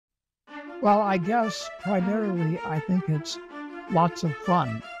Well, I guess primarily I think it's lots of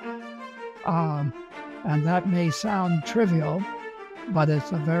fun. Um, and that may sound trivial, but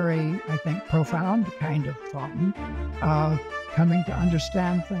it's a very, I think, profound kind of fun. Uh, Coming to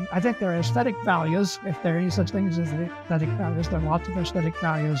understand things. I think there are aesthetic values, if there are any such things as aesthetic values. There are lots of aesthetic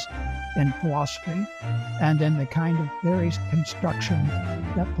values in philosophy and in the kind of theory construction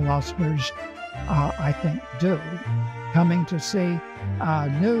that philosophers, I think, do. Coming to see a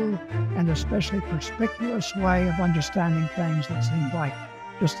new and especially perspicuous way of understanding things that seemed like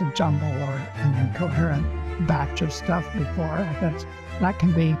just a jumble or an incoherent batch of stuff before. That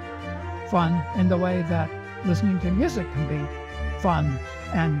can be fun in the way that listening to music can be fun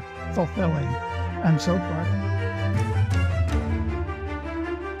and fulfilling and so forth.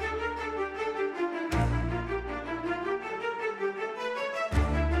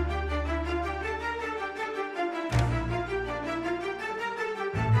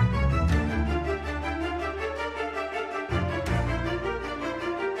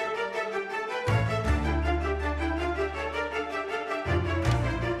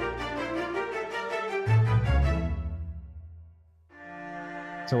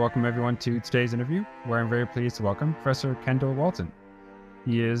 So welcome everyone to today's interview, where I'm very pleased to welcome Professor Kendall Walton.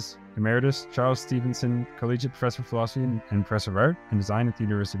 He is Emeritus Charles Stevenson Collegiate Professor of Philosophy and Professor of Art and Design at the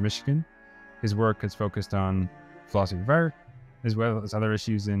University of Michigan. His work has focused on philosophy of art, as well as other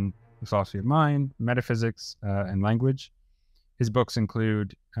issues in the philosophy of mind, metaphysics, and language. His books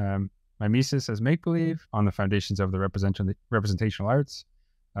include Mimesis as Make-Believe, on the foundations of the representational arts,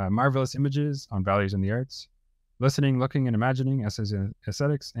 Marvelous Images, on values in the arts, Listening, Looking, and Imagining, Essays in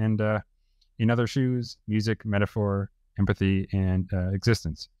Aesthetics, and In Other Shoes, Music, Metaphor, Empathy, and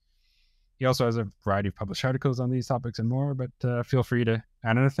Existence. He also has a variety of published articles on these topics and more, but feel free to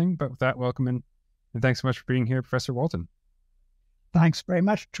add anything. But with that, welcome and thanks so much for being here, Professor Walton. Thanks very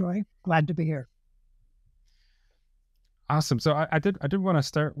much, Troy. Glad to be here. Awesome. So I did want to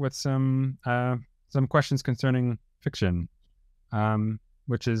start with some questions concerning fiction,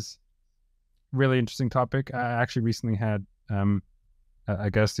 which is really interesting topic. I actually recently had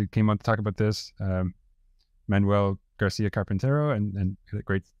a guest who came on to talk about this, Manuel Garcia Carpintero, and had a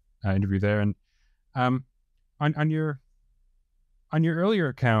great interview there. And on your earlier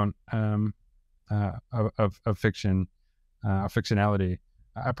account of fiction, fictionality,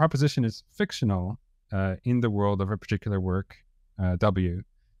 a proposition is fictional in the world of a particular work, W,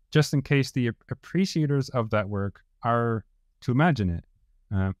 just in case the appreciators of that work are to imagine it.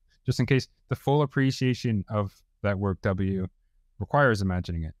 Just in case the full appreciation of that work, W, requires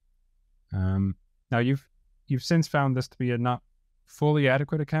imagining it. Now you've since found this to be a not fully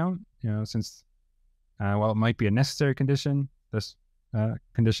adequate account, since while it might be a necessary condition, this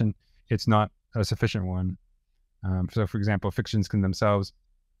condition, it's not a sufficient one. So for example, fictions can themselves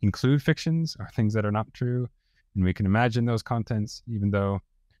include fictions or things that are not true, and we can imagine those contents, even though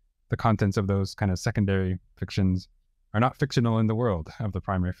the contents of those kind of secondary fictions are not fictional in the world of the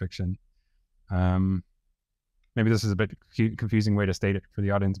primary fiction. Maybe this is a bit confusing way to state it for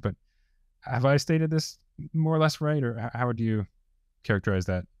the audience, but have I stated this more or less right, or how would you characterize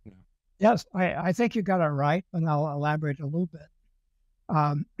that? Yes, I think you got it right, but I'll elaborate a little bit.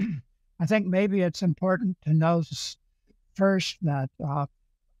 I think maybe it's important to know first that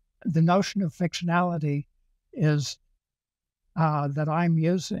the notion of fictionality is that I'm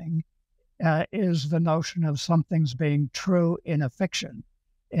using is the notion of something's being true in a fiction,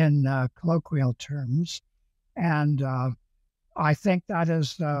 in colloquial terms. And I think that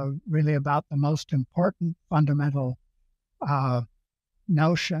is really about the most important fundamental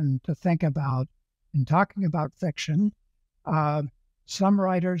notion to think about in talking about fiction. Some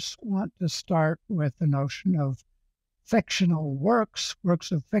writers want to start with the notion of fictional works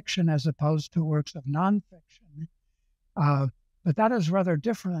of fiction as opposed to works of nonfiction. But that is rather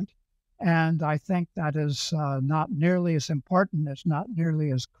different. And I think that is not nearly as important, it's not nearly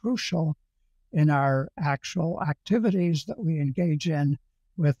as crucial in our actual activities that we engage in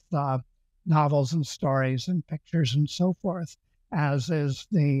with novels and stories and pictures and so forth, as is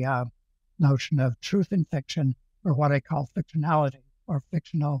the notion of truth in fiction, or what I call fictionality, or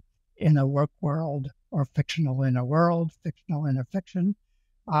fictional in a work world, or fictional in a world, fictional in a fiction.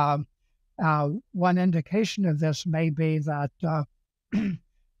 One indication of this may be that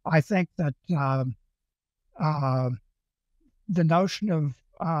I think that the notion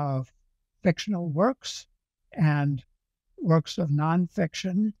of fictional works and works of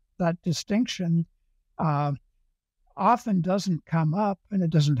nonfiction, that distinction often doesn't come up, and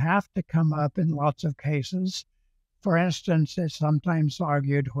it doesn't have to come up in lots of cases. For instance, it's sometimes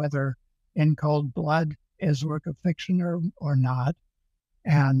argued whether In Cold Blood is a work of fiction or not.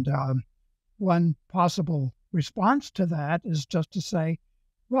 And one possible response to that is just to say,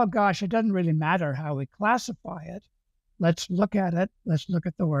 well, gosh, it doesn't really matter how we classify it. Let's look at it. Let's look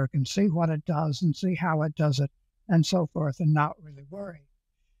at the work and see what it does and see how it does it and so forth, and not really worry.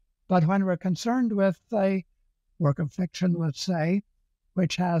 But when we're concerned with a work of fiction, let's say,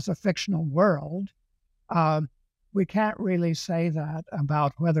 which has a fictional world, we can't really say that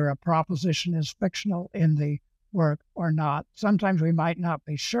about whether a proposition is fictional in the work or not. Sometimes we might not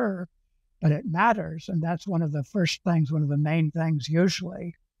be sure, but it matters. And that's one of the first things, one of the main things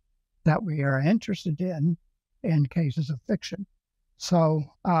usually that we are interested in cases of fiction. So,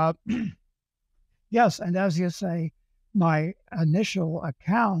 yes, and as you say, my initial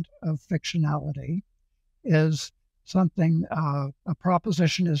account of fictionality is something, a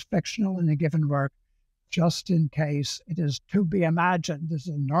proposition is fictional in a given work, just in case it is to be imagined. This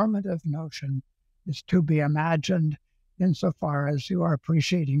is a normative notion, is to be imagined insofar as you are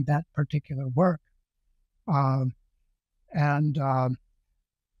appreciating that particular work.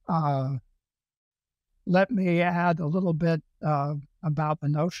 Let me add a little bit about the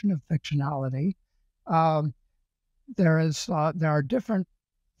notion of fictionality. There are different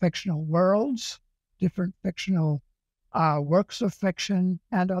fictional worlds, different fictional works of fiction,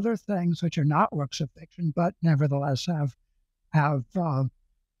 and other things which are not works of fiction, but nevertheless have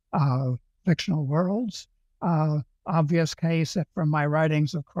fictional worlds. Obvious case from my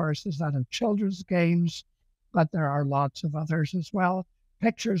writings, of course, is that of children's games, but there are lots of others as well.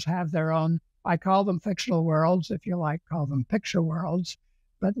 Pictures have their own, I call them fictional worlds, if you like, call them picture worlds,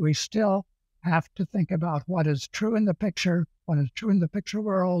 but we still have to think about what is true in the picture, what is true in the picture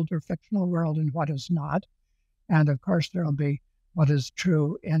world or fictional world, and what is not. And of course, there will be what is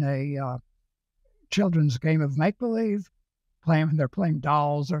true in a children's game of make-believe, they're playing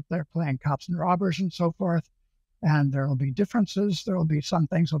dolls, or they're playing cops and robbers and so forth. And there will be differences. There will be some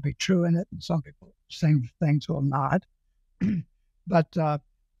things will be true in it, and same things will not. But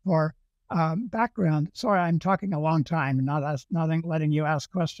for background, sorry, I'm talking a long time and not letting you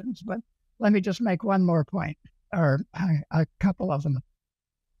ask questions, but let me just make one more point, or a couple of them.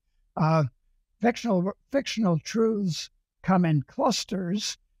 Fictional truths come in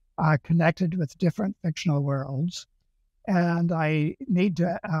clusters connected with different fictional worlds. And I need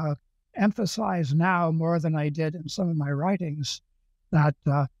to emphasize now more than I did in some of my writings that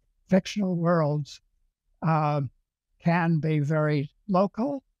fictional worlds can be very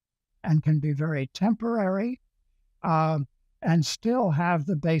local and can be very temporary, and still have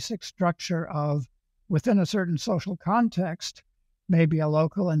the basic structure of, within a certain social context, maybe a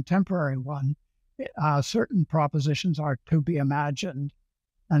local and temporary one. Certain propositions are to be imagined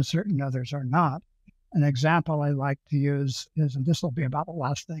and certain others are not. An example I like to use is, and this will be about the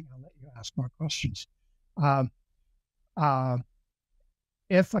last thing, I'll let you ask more questions.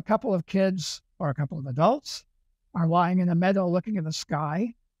 If a couple of kids or a couple of adults are lying in a meadow looking at the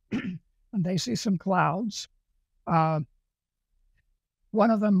sky and they see some clouds, one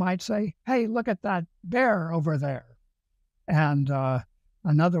of them might say, "Hey, look at that bear over there." And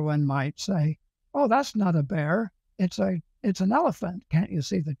another one might say, "Oh, that's not a bear. It's an elephant. Can't you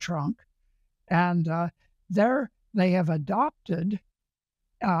see the trunk?" And there they have adopted,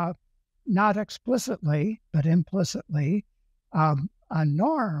 not explicitly, but implicitly, a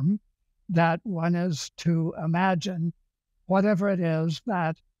norm that one is to imagine whatever it is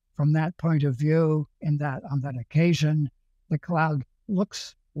that, from that point of view, on that occasion, the cloud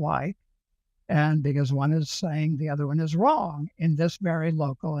looks like. And because one is saying the other one is wrong in this very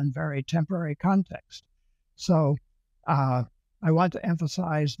local and very temporary context. So I want to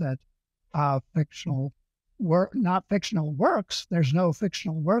emphasize that not fictional works. There's no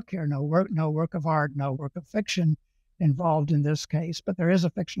fictional work here, no work of art, no work of fiction involved in this case, but there is a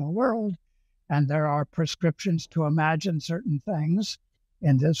fictional world, and there are prescriptions to imagine certain things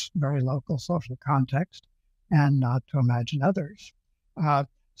in this very local social context and not to imagine others.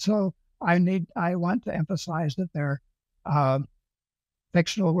 So I want to emphasize that their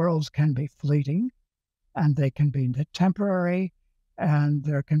fictional worlds can be fleeting, and they can be temporary, and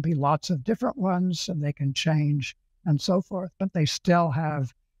there can be lots of different ones, and they can change and so forth, but they still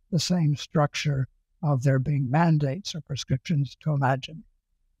have the same structure of there being mandates or prescriptions to imagine.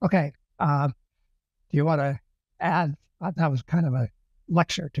 Okay, do you want to add? That was kind of a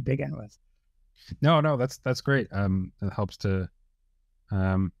lecture to begin with. No, that's great. It helps to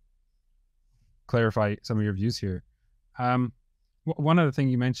clarify some of your views here. One of the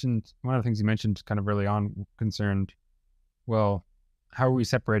things you mentioned kind of early on concerned, well, how are we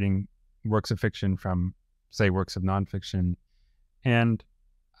separating works of fiction from, say, works of nonfiction? And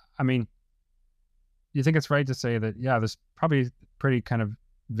I mean, you think it's right to say that, yeah, there's probably pretty kind of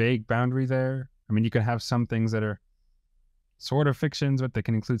vague boundary there? I mean, you can have some things that are sort of fictions, but they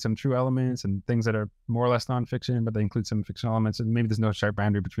can include some true elements, and things that are more or less nonfiction, but they include some fictional elements. And maybe there's no sharp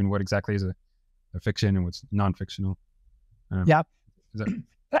boundary between what exactly is a fiction and what's non-fictional. Yeah, Is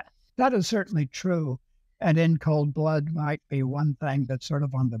that is certainly true. And In Cold Blood might be one thing that's sort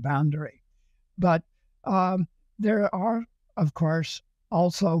of on the boundary. But there are, of course,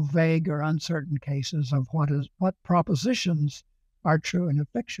 also vague or uncertain cases of what propositions are true in a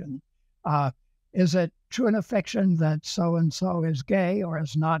fiction. Is it true in a fiction that so-and-so is gay or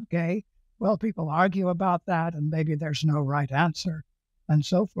is not gay? Well, people argue about that, and maybe there's no right answer, and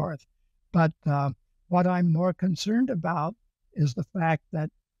so forth. But what I'm more concerned about is the fact that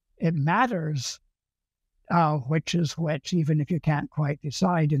it matters which is which, even if you can't quite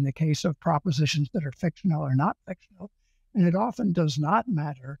decide in the case of propositions that are fictional or not fictional. And it often does not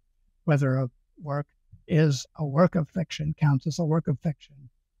matter whether a work is a work of fiction, counts as a work of fiction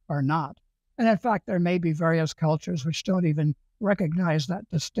or not. And in fact, there may be various cultures which don't even recognize that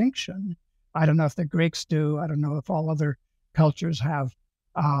distinction. I don't know if the Greeks do. I don't know if all other cultures have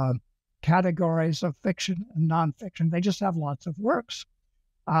categories of fiction and nonfiction. They just have lots of works,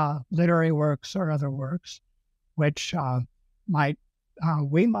 literary works or other works, which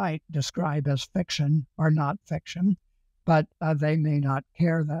we might describe as fiction or not fiction, but they may not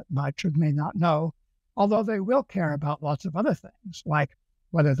care that much or may not know, although they will care about lots of other things, like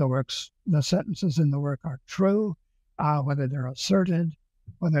whether the sentences in the work are true, whether they're asserted,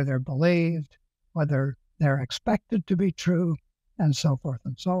 whether they're believed, whether they're expected to be true, and so forth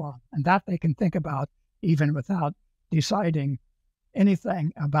and so on. And that they can think about even without deciding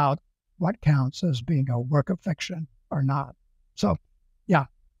anything about what counts as being a work of fiction or not. So, yeah.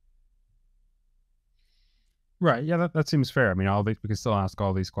 Right. Yeah, that seems fair. I mean, we can still ask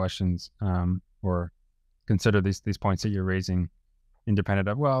all these questions or consider these points that you're raising independent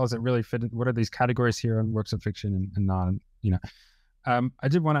of, well, is it really fitted? What are these categories here on works of fiction and non, I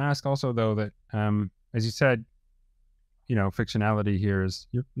did want to ask also, though, that as you said, fictionality here is,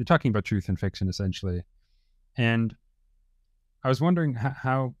 you're talking about truth and fiction, essentially. And I was wondering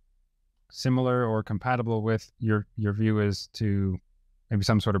how similar or compatible with your view is to maybe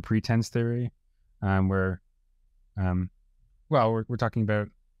some sort of pretense theory, where, we're talking about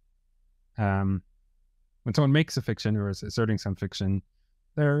when someone makes a fiction or is asserting some fiction,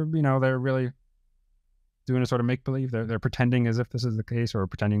 they're really doing a sort of make-believe. They're pretending as if this is the case, or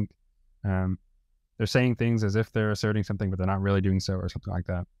pretending they're saying things as if they're asserting something, but they're not really doing so, or something like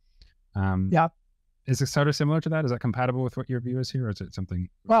that. Yeah. Is it sort of similar to that? Is that compatible with what your view is here, or is it something?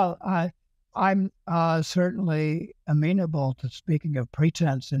 Well, I'm certainly amenable to speaking of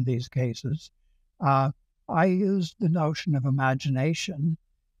pretense in these cases. I use the notion of imagination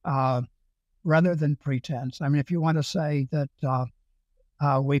rather than pretense. I mean, if you want to say that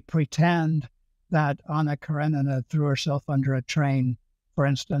we pretend that Anna Karenina threw herself under a train, for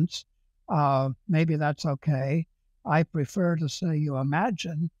instance, maybe that's okay. I prefer to say you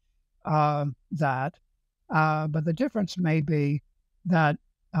imagine that, but the difference may be that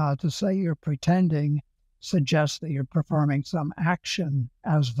to say you're pretending suggests that you're performing some action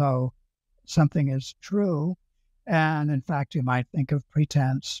as though something is true. And in fact, you might think of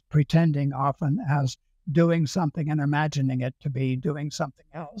pretense, pretending often as doing something and imagining it to be doing something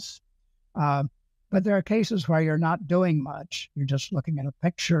else. But there are cases where you're not doing much. You're just looking at a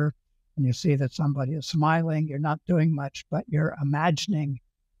picture and you see that somebody is smiling. You're not doing much, but you're imagining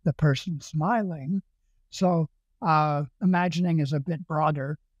the person smiling. So imagining is a bit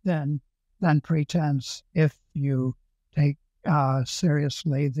broader than pretense if you take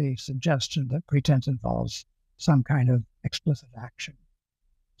seriously the suggestion that pretense involves some kind of explicit action.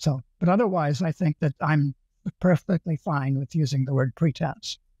 So, but otherwise, I think that I'm perfectly fine with using the word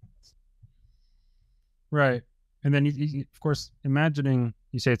pretense. Right. And then, you, of course, imagining,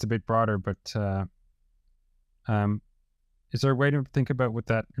 you say it's a bit broader, but is there a way to think about what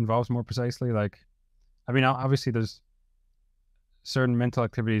that involves more precisely? Like, I mean, obviously there's certain mental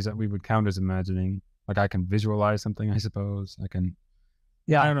activities that we would count as imagining. Like I can visualize something, I suppose. I can,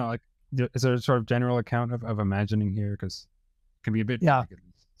 I don't know, like, is there a sort of general account of imagining here? Because it can be a bit vague, it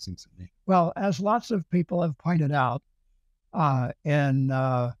seems to me. Well, as lots of people have pointed out in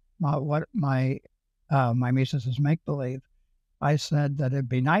my Mises' make-believe, I said that it'd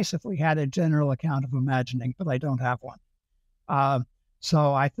be nice if we had a general account of imagining, but I don't have one.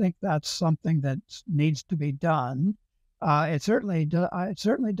 So I think that's something that needs to be done. It certainly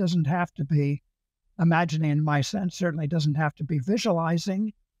doesn't have to be imagining, in my sense. Certainly doesn't have to be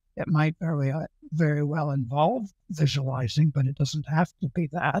visualizing. It might very well involve visualizing, but it doesn't have to be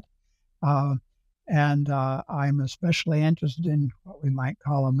that. And I'm especially interested in what we might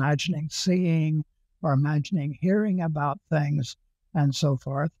call imagining seeing or imagining hearing about things and so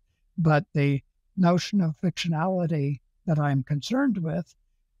forth. But the notion of fictionality that I'm concerned with,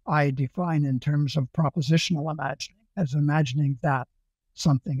 I define in terms of propositional imagining, as imagining that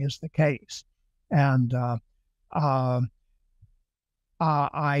something is the case. And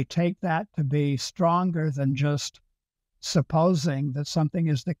I take that to be stronger than just supposing that something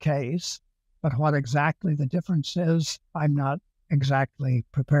is the case, but what exactly the difference is, I'm not exactly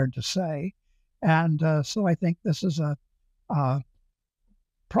prepared to say. And so I think this is a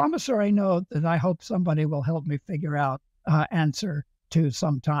promissory note that I hope somebody will help me figure out answer to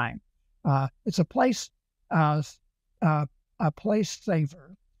sometime. It's a place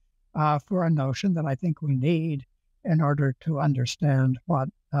saver for a notion that I think we need in order to understand what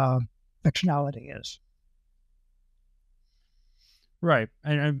fictionality is. Right.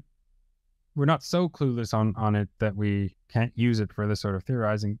 And we're not so clueless on it that we can't use it for this sort of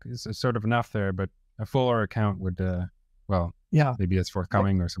theorizing. It's sort of enough there, but a fuller account would, maybe it's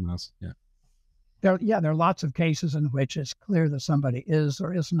forthcoming or someone else. Yeah. There are lots of cases in which it's clear that somebody is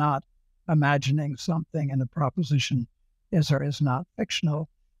or is not imagining something, and the proposition is or is not fictional,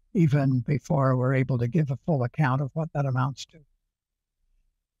 even before we're able to give a full account of what that amounts to.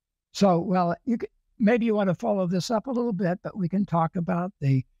 So, maybe you want to follow this up a little bit, but we can talk about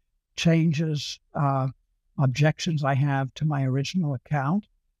the changes, objections I have to my original account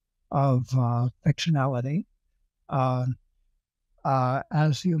of fictionality.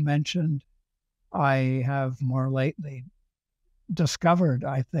 As you mentioned, I have more lately discovered,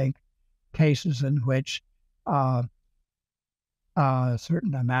 I think, cases in which certain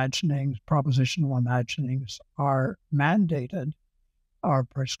imaginings, propositional imaginings, are mandated, are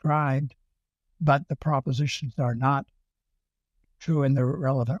prescribed, but the propositions are not true in the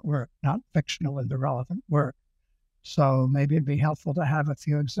relevant work, not fictional in the relevant work. So maybe it'd be helpful to have a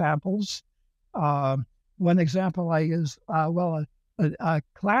few examples. One example I use, a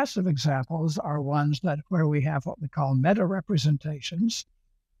class of examples are ones where we have what we call meta-representations,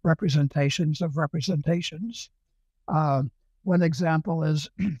 representations of representations. One example is,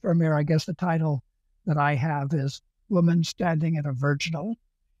 Vermeer, I guess the title that I have is Woman Standing in a Virginal,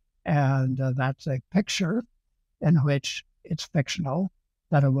 and that's a picture in which it's fictional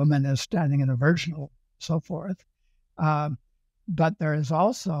that a woman is standing in a virginal, so forth. But there is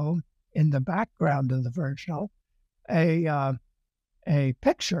also, in the background of the virginal, a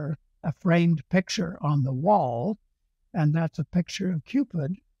picture, a framed picture on the wall, and that's a picture of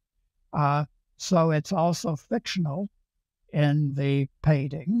Cupid. So it's also fictional in the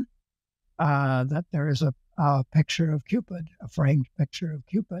painting that there is a picture of Cupid, a framed picture of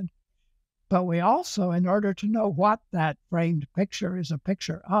Cupid. But we also, in order to know what that framed picture is a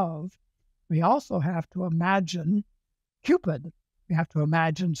picture of, we also have to imagine Cupid. We have to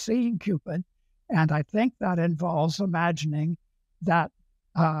imagine seeing Cupid. And I think that involves imagining that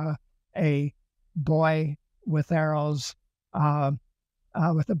a boy with arrows,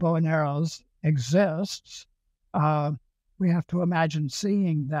 with a bow and arrows exists. We have to imagine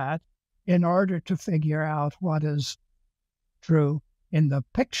seeing that in order to figure out what is true in the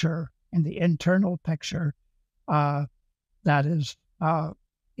picture, in the internal picture that is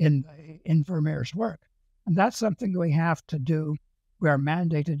in Vermeer's work. And that's something we have to do. We are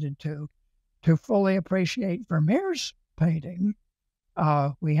mandated to fully appreciate Vermeer's painting.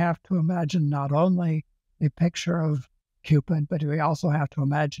 We have to imagine not only a picture of Cupid, but we also have to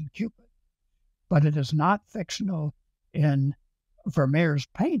imagine Cupid. But it is not fictional in Vermeer's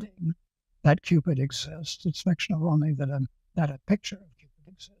painting that Cupid exists. It's fictional only that a picture of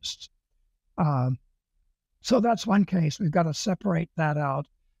Cupid exists. So that's one case. We've got to separate that out,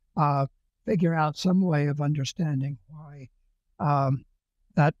 figure out some way of understanding why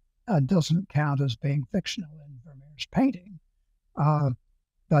that doesn't count as being fictional in Vermeer's painting,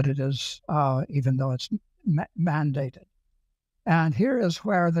 but it is, even though it's mandated. And here is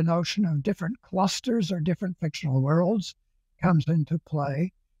where the notion of different clusters or different fictional worlds comes into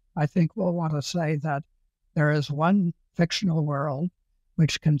play. I think we'll want to say that there is one fictional world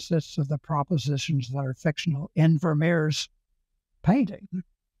which consists of the propositions that are fictional in Vermeer's painting,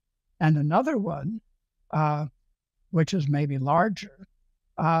 and another one, which is maybe larger,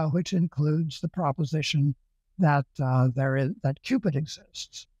 which includes the proposition that that Cupid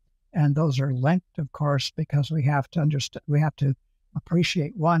exists. And those are linked, of course, because we have to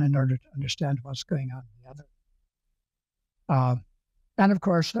appreciate one in order to understand what's going on in the other. And of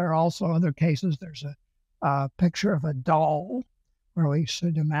course, there are also other cases. There's a picture of a doll where we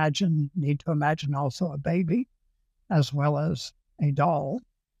should need to imagine also a baby as well as a doll.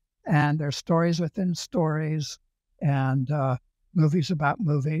 and there's stories within stories, and movies about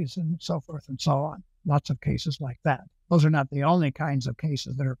movies, and so forth and so on. Lots of cases like that. Those are not the only kinds of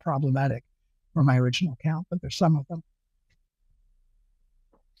cases that are problematic for my original account, but there's some of them.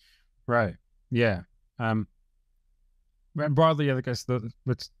 Right. Yeah. Broadly, I guess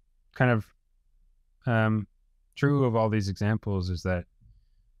what's kind of true of all these examples is that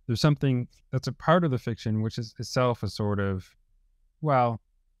there's something that's a part of the fiction which is itself a sort of, well,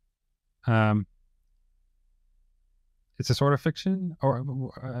 it's a sort of fiction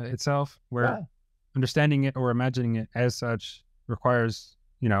or itself where understanding it or imagining it as such requires,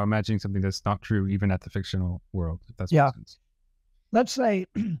 imagining something that's not true even at the fictional world, if that makes sense.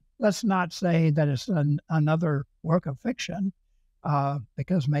 Let's not say that it's another work of fiction,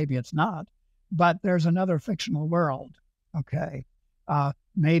 because maybe it's not, but there's another fictional world, okay?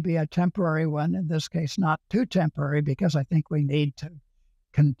 Maybe a temporary one, in this case, not too temporary, because I think we need to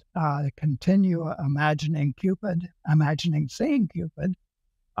continue imagining seeing Cupid,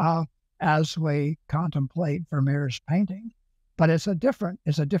 as we contemplate Vermeer's painting. But it's a different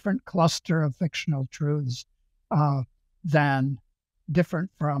cluster of fictional truths than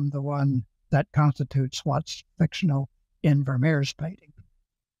different from the one that constitutes what's fictional in Vermeer's painting,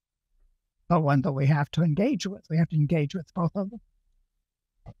 but one that we have to engage with. We have to engage with both of them.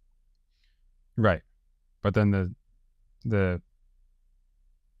 Right. But then the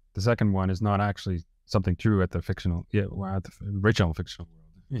second one is not actually something true at the fictional, at the original fictional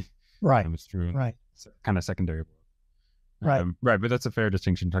world. Right. It's true. Right. It's kind of secondary world. Right. Right. But that's a fair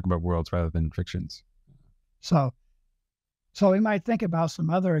distinction. Talk about worlds rather than fictions. So we might think about some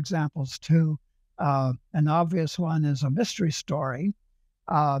other examples too. An obvious one is a mystery story,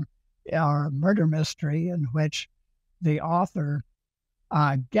 or a murder mystery, in which the author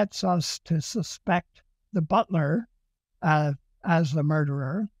gets us to suspect the butler as the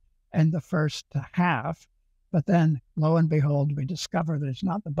murderer in the first half, but then lo and behold, we discover that it's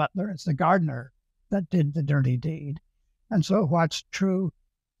not the butler, it's the gardener that did the dirty deed. And so what's true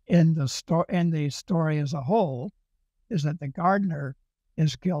in the story as a whole is that the gardener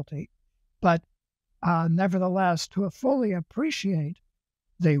is guilty. But nevertheless, to fully appreciate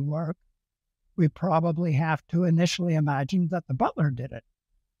the work, we probably have to initially imagine that the butler did it.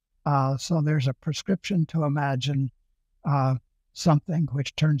 So there's a prescription to imagine something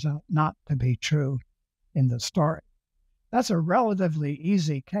which turns out not to be true in the story. That's a relatively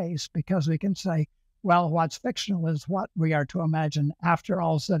easy case, because we can say, well, what's fictional is what we are to imagine after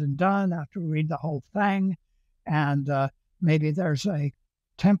all said and done, after we read the whole thing. And maybe there's a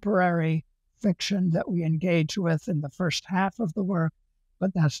temporary fiction that we engage with in the first half of the work,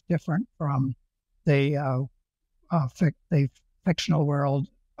 but that's different from the fictional world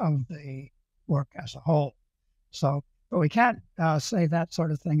of the work as a whole. So, but we can't say that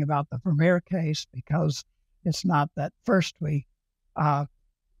sort of thing about the Vermeer case, because it's not that first we are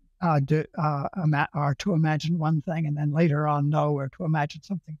to imagine one thing and then later on know we're to imagine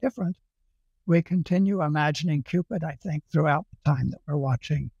something different. We continue imagining Cupid, I think, throughout the time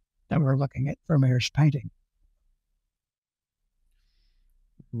that we're looking at Vermeer's painting.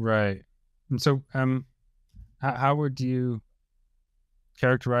 Right. And so, how would you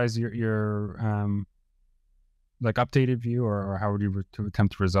characterize your like updated view, or how would you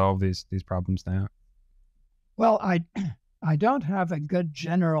attempt to resolve these problems now? Well, I don't have a good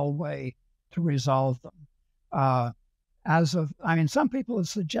general way to resolve them. Some people have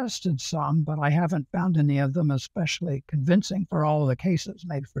suggested some, but I haven't found any of them especially convincing for all of the cases,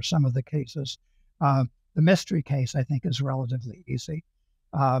 maybe for some of the cases. The mystery case, I think, is relatively easy,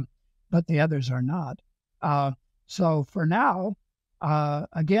 but the others are not. So for now,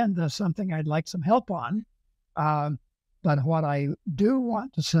 again, there's something I'd like some help on. But what I do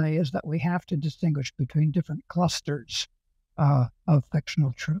want to say is that we have to distinguish between different clusters of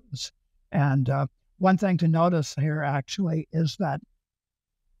fictional truths. And one thing to notice here, actually, is that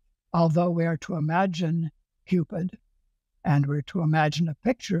although we are to imagine Cupid, and we're to imagine a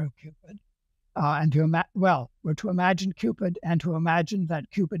picture of Cupid, we're to imagine Cupid and to imagine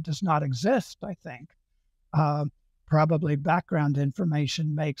that Cupid does not exist, I think. Probably background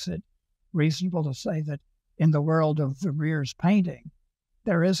information makes it reasonable to say that in the world of Vermeer's painting,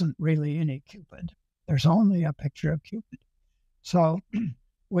 there isn't really any Cupid. There's only a picture of Cupid. So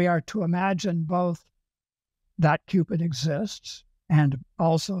we are to imagine both that Cupid exists and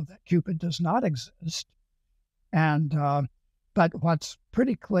also that Cupid does not exist. And but what's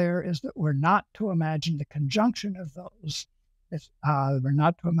pretty clear is that we're not to imagine the conjunction of those. We're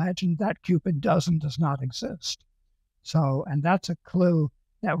not to imagine that Cupid does and does not exist. So, and that's a clue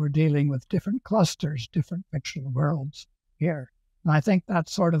that we're dealing with different clusters, different fictional worlds here. And I think that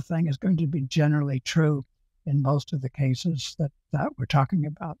sort of thing is going to be generally true in most of the cases that we're talking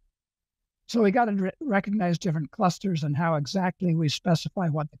about. So we got to recognize different clusters, and how exactly we specify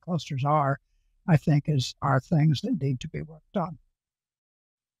what the clusters are, I think, are things that need to be worked on.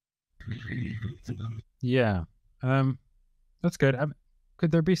 Yeah, that's good.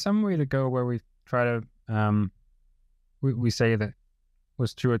 Could there be some way to go where we try to we say that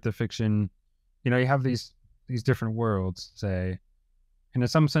was true at the fiction? You have these different worlds, say, and in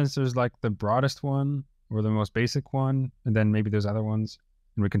some sense there's like the broadest one or the most basic one, and then maybe there's other ones,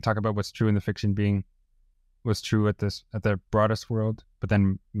 and we can talk about what's true in the fiction being what's true at the broadest world, but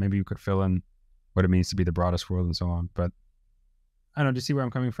then maybe you could fill in what it means to be the broadest world and so on. But I don't know, do you see where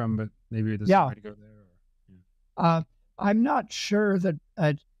I'm coming from? But maybe there's a way to go there. I'm not sure that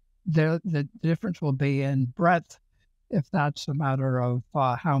the difference will be in breadth, if that's a matter of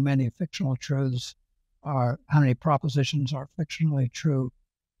how many fictional truths how many propositions are fictionally true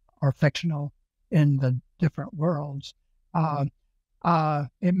or fictional in the different worlds.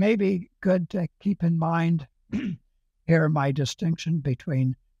 It may be good to keep in mind here my distinction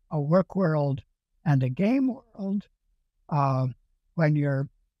between a work world and a game world. When you're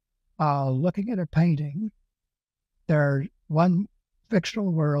looking at a painting, one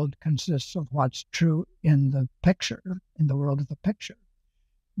fictional world consists of what's true in the picture, in the world of the picture.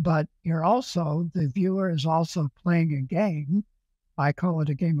 But the viewer is also playing a game. I call it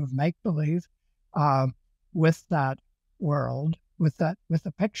a game of make-believe with that world, with the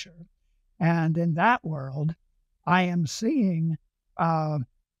picture. And in that world, I am seeing a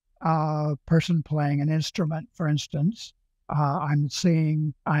person playing an instrument, for instance.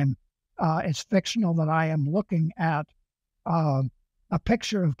 It's fictional that I am looking at a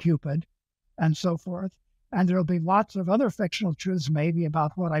picture of Cupid and so forth. And there'll be lots of other fictional truths maybe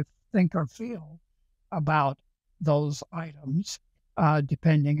about what I think or feel about those items,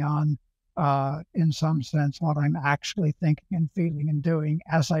 depending on, in some sense, what I'm actually thinking and feeling and doing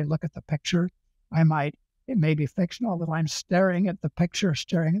as I look at the picture. It may be fictional that I'm staring at the picture,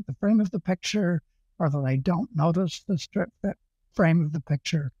 staring at the frame of the picture, or that I don't notice the frame of the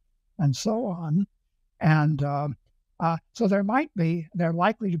picture, and so on. And so there are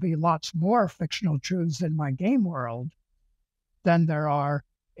likely to be lots more fictional truths in my game world than there are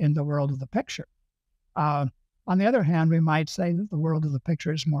in the world of the picture. On the other hand, we might say that the world of the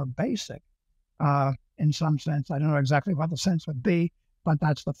picture is more basic in some sense. I don't know exactly what the sense would be, but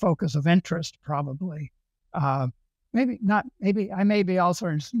that's the focus of interest, probably. Maybe not. Maybe I may be also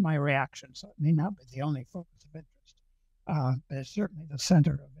interested in my reaction, so it may not be the only focus of interest, but it's certainly the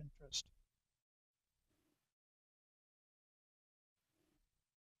center of interest.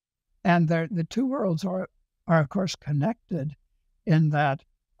 And the two worlds are of course connected in that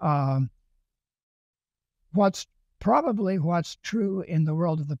what's true in the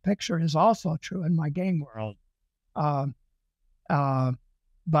world of the picture is also true in my game world.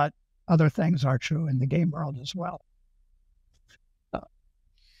 But other things are true in the game world as well.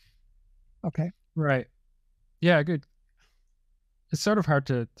 Okay. Right. Yeah, good. It's sort of hard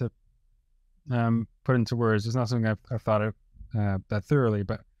to put into words. It's not something I've thought of that thoroughly,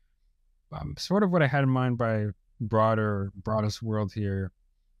 but sort of what I had in mind by broadest world here.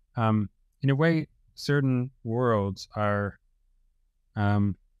 In a way, certain worlds are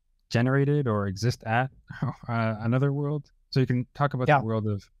generated or exist at another world. So you can talk about the world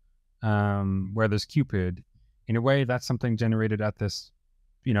of where there's Cupid. In a way, that's something generated at this,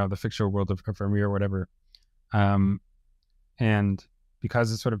 the fictional world of Vermeer or whatever. And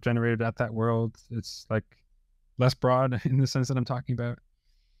because it's sort of generated at that world, it's like less broad in the sense that I'm talking about.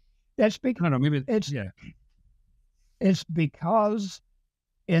 I don't know, maybe it's because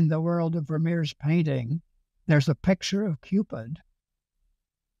in the world of Vermeer's painting, there's a picture of Cupid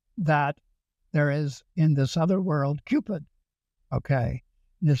that there is in this other world, Cupid. Okay.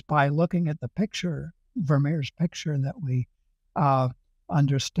 And it's by looking at the picture, Vermeer's picture, that we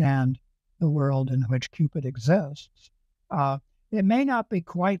understand the world in which Cupid exists. It may not be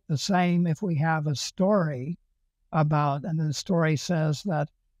quite the same if we have a story and the story says that,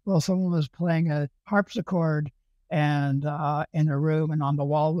 someone was playing a harpsichord and in a room, and on the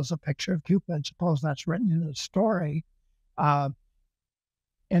wall was a picture of Cupid. Suppose that's written in the story.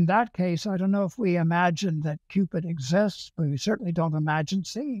 In that case, I don't know if we imagine that Cupid exists, but we certainly don't imagine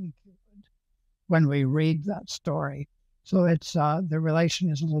seeing Cupid when we read that story. So it's the relation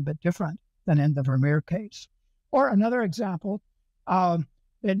is a little bit different than in the Vermeer case. Or another example,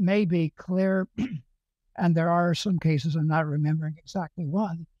 it may be clear, and there are some cases, I'm not remembering exactly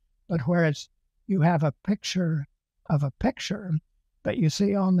one, but where you have a picture of a picture, but you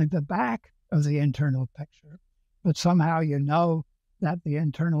see only the back of the internal picture, but somehow that the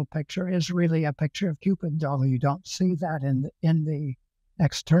internal picture is really a picture of Cupid, although you don't see that in the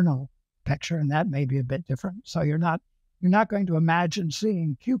external picture, and that may be a bit different. So you're not going to imagine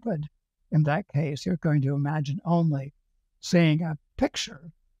seeing Cupid in that case. You're going to imagine only seeing a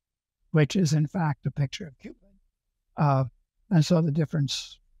picture, which is in fact a picture of Cupid. And so the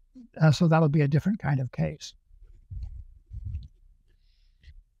difference, so that'll be a different kind of case.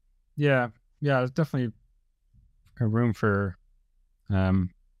 Yeah, there's definitely a room for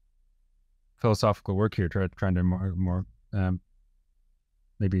philosophical work here, trying to more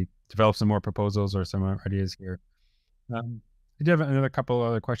maybe develop some more proposals or some ideas here. I do have another couple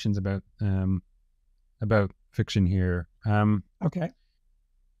other questions about fiction here. Okay.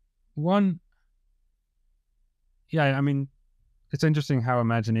 One, yeah, I mean, it's interesting how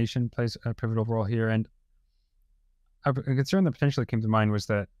imagination plays a pivotal role here, and a concern that potentially came to mind was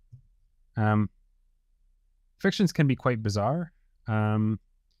that fictions can be quite bizarre. And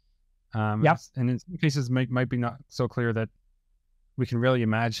in some cases might be not so clear that we can really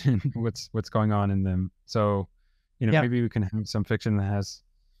imagine what's going on in them. So, maybe we can have some fiction that has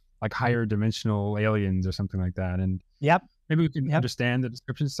like higher dimensional aliens or something like that, and maybe we can understand the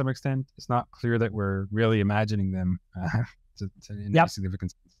descriptions to some extent. It's not clear that we're really imagining them to any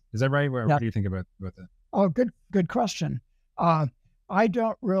significance. Is that right? What do you think about that? Oh, good question. I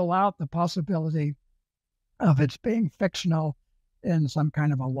don't rule out the possibility of its being fictional in some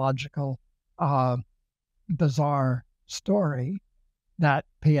kind of a logical, bizarre story that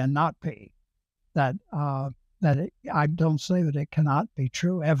P and not P. I don't say that it cannot be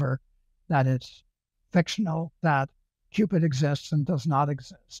true ever, that it's fictional, that Cupid exists and does not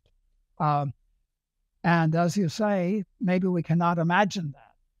exist. And as you say, maybe we cannot imagine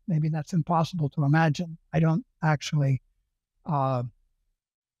that. Maybe that's impossible to imagine. I don't actually have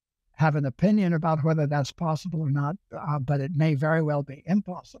an opinion about whether that's possible or not, but it may very well be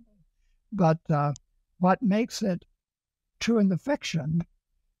impossible. But what makes it true in the fiction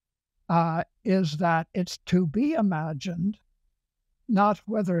is that it's to be imagined, not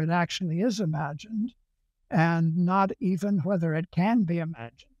whether it actually is imagined, and not even whether it can be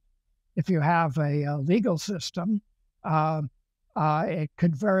imagined. If you have a legal system, it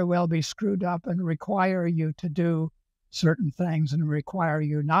could very well be screwed up and require you to do certain things and require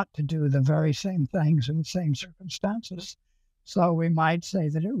you not to do the very same things in the same circumstances. So we might say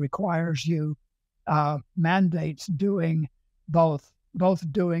that it requires you, mandates doing both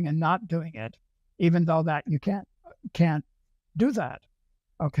doing and not doing it, even though that you can't do that.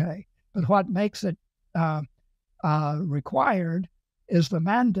 Okay. But what makes it required is the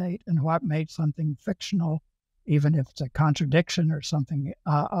mandate, and what makes something fictional, even if it's a contradiction or something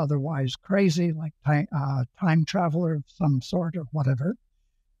otherwise crazy, like time travel of some sort or whatever,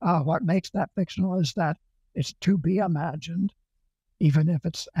 what makes that fictional is that it's to be imagined, even if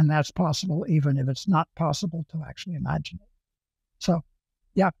and that's possible, even if it's not possible to actually imagine it. So,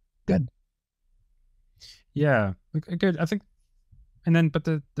 yeah, good. Yeah, good. I think, and then, but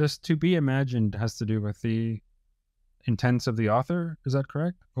this to be imagined has to do with the intents of the author. Is that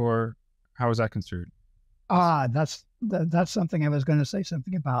correct? Or how is that construed? That's something I was going to say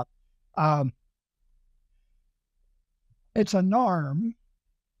something about. It's a norm,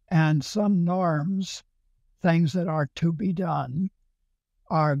 and some norms, things that are to be done,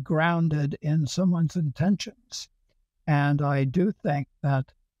 are grounded in someone's intentions. And I do think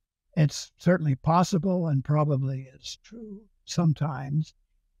that it's certainly possible, and probably is true sometimes,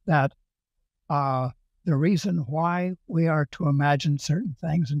 that the reason why we are to imagine certain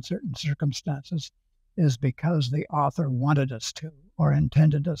things in certain circumstances is because the author wanted us to or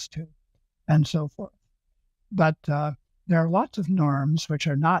intended us to, and so forth. But there are lots of norms which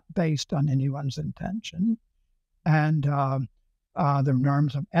are not based on anyone's intention, and the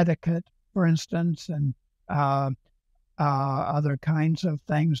norms of etiquette, for instance, and other kinds of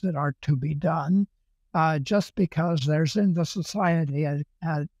things that are to be done, just because there's in the society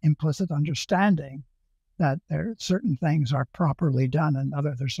an implicit understanding that certain things are properly done and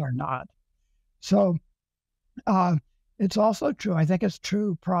others are not. So it's also true, I think it's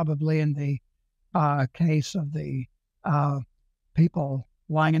true probably in the case of the people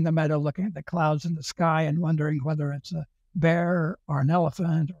lying in the meadow looking at the clouds in the sky and wondering whether it's a bear or an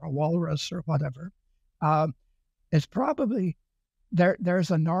elephant or a walrus or whatever. It's probably,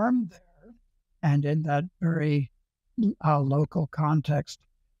 there's a norm there, and in that very local context,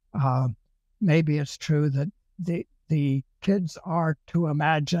 maybe it's true that the kids are to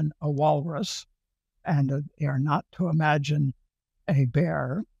imagine a walrus and they are not to imagine a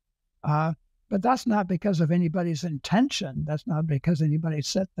bear. But that's not because of anybody's intention. That's not because anybody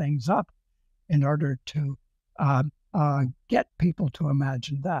set things up in order to get people to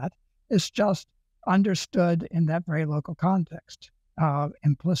imagine that. It's just understood in that very local context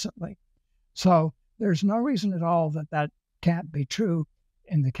implicitly. So there's no reason at all that that can't be true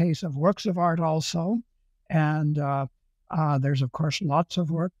in the case of works of art also. And there's, of course, lots of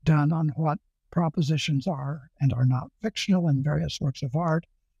work done on what propositions are and are not fictional in various works of art.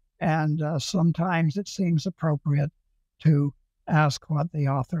 And sometimes it seems appropriate to ask what the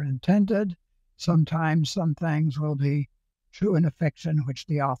author intended. Sometimes some things will be true in a fiction which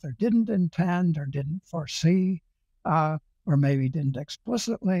the author didn't intend or didn't foresee, or maybe didn't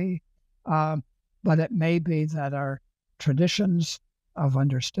explicitly. But it may be that our traditions of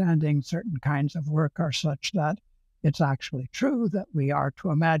understanding certain kinds of work are such that it's actually true that we are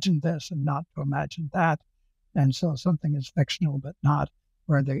to imagine this and not to imagine that. And so something is fictional but not,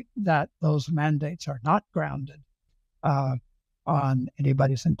 where those mandates are not grounded on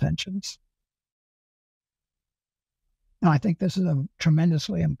anybody's intentions. And I think this is a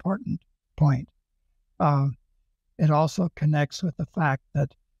tremendously important point. It also connects with the fact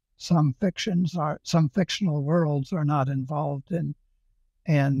that some fictional worlds are not involved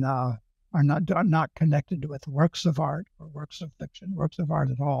are not connected with works of art or works of fiction, works of art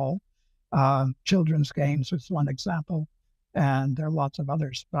at all. Children's games is one example, and there are lots of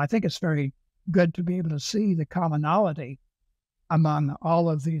others. But I think it's very good to be able to see the commonality among all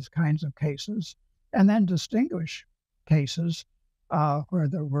of these kinds of cases, and then distinguish cases where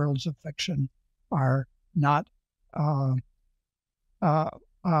the worlds of fiction are not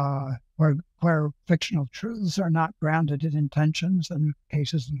where fictional truths are not grounded in intentions, and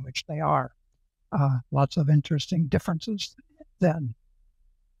cases in which they are. Lots of interesting differences then.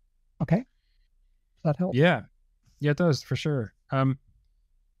 Okay, does that help? Yeah, it does for sure.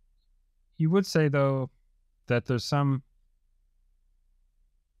 You would say though that there's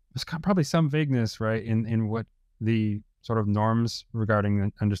probably some vagueness, right, in what the sort of norms regarding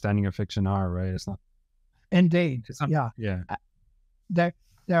the understanding of fiction are, right? It's not. Indeed. It's not, yeah.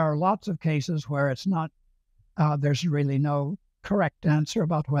 There are lots of cases where it's not. There's really no correct answer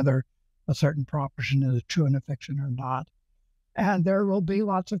about whether a certain proposition is true in a fiction or not, and there will be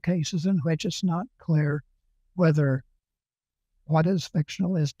lots of cases in which it's not clear whether what is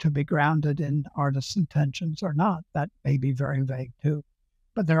fictional is to be grounded in artist's intentions or not. That may be very vague too.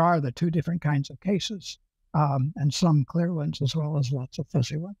 But there are the two different kinds of cases, and some clear ones as well as lots of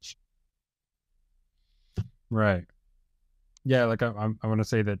fuzzy ones. Right. Yeah, like I want to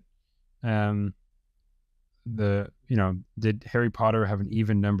say that did Harry Potter have an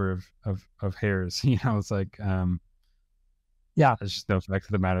even number of hairs? It's like yeah, there's just no fact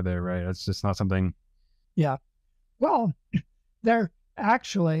of the matter there, right? It's just not something. Yeah. Well, there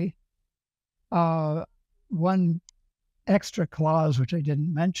actually one extra clause which I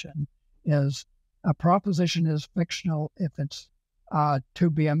didn't mention is a proposition is fictional if it's to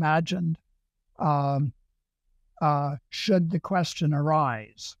be imagined should the question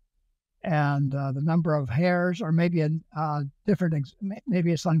arise. And the number of hairs, or maybe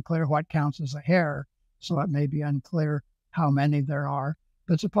maybe it's unclear what counts as a hair, so it may be unclear how many there are.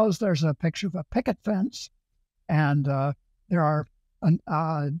 But suppose there's a picture of a picket fence, and there are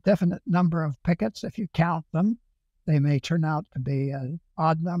a definite number of pickets. If you count them, they may turn out to be an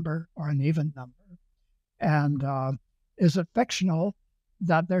odd number or an even number. And is it fictional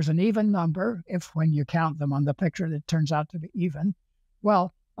that there's an even number if when you count them on the picture it turns out to be even?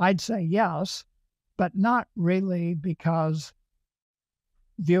 Well, I'd say yes, but not really, because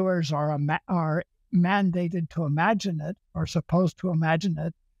viewers are mandated to imagine it or supposed to imagine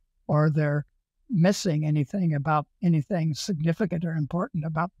it, or they're missing anything significant or important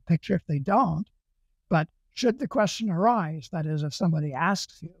about the picture if they don't. But should the question arise, that is, if somebody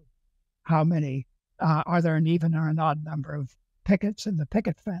asks you how many, are there an even or an odd number of pickets in the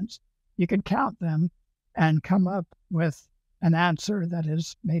picket fence, you can count them and come up with an answer that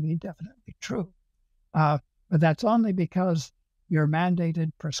is maybe definitely true. But that's only because you're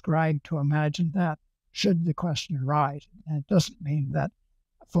mandated, prescribed to imagine that should the question arise. And it doesn't mean that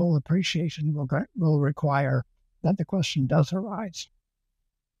full appreciation will require that the question does arise.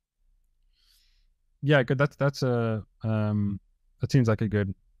 Yeah, good. That seems like a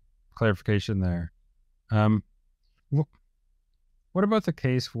good clarification there. What about the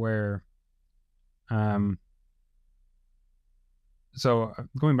case where, so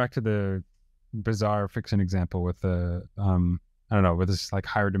going back to the bizarre fiction example with the, I don't know, with this like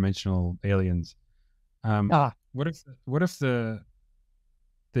higher dimensional aliens, what if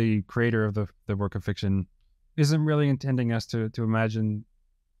the creator of the work of fiction isn't really intending us to imagine,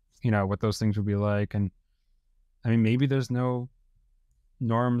 what those things would be like? And I mean, maybe there's no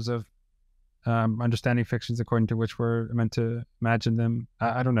norms of understanding fictions according to which we're meant to imagine them.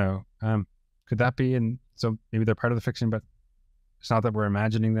 I don't know. Could that be? And so maybe they're part of the fiction, but it's not that we're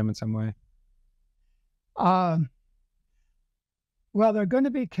imagining them in some way. Well, there are going to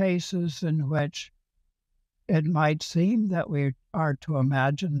be cases in which it might seem that we are to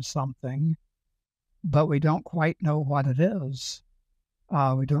imagine something, but we don't quite know what it is.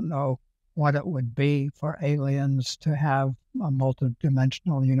 We don't know what it would be for aliens to have a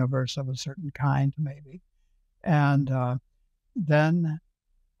multidimensional universe of a certain kind, maybe. And then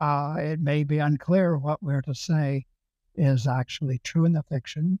it may be unclear what we're to say is actually true in the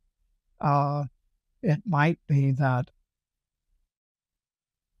fiction. It might be that,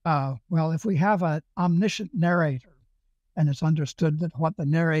 well, if we have an omniscient narrator and it's understood that what the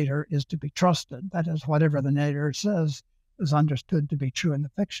narrator is to be trusted, that is, whatever the narrator says is understood to be true in the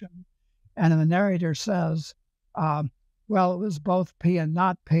fiction. And the narrator says, well, it was both P and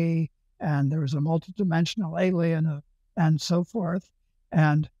not P, and there was a multidimensional alien and so forth.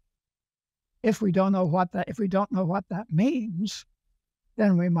 And if we don't know what that means,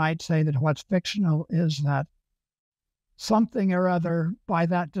 then we might say that what's fictional is that something or other by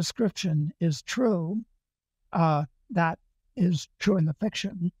that description is true. That is true in the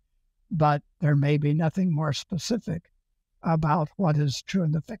fiction, but there may be nothing more specific about what is true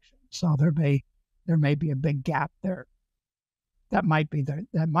in the fiction. So there may be a big gap there. That might be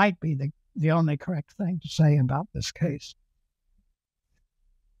the only correct thing to say about this case.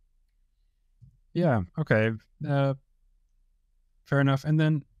 Yeah. Okay. Fair enough. And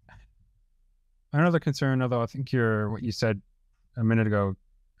then another concern, although I think what you said a minute ago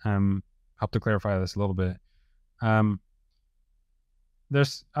helped to clarify this a little bit.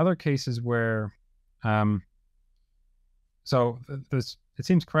 There's other cases where, it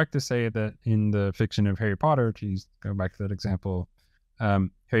seems correct to say that in the fiction of Harry Potter, to go back to that example,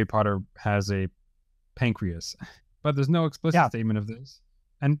 Harry Potter has a pancreas, but there's no explicit statement of this.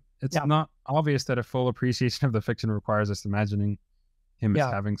 And it's not obvious that a full appreciation of the fiction requires us imagining him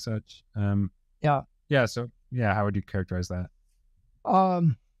as having such. So, how would you characterize that?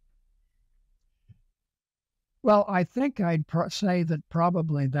 Well, I think I'd say that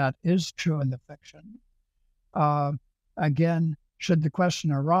probably that is true in the fiction. Again, should the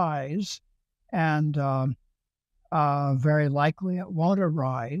question arise, and very likely it won't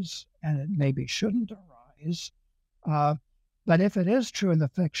arise, and it maybe shouldn't arise. But if it is true in the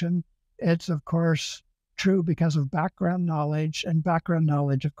fiction, it's of course true because of background knowledge, and background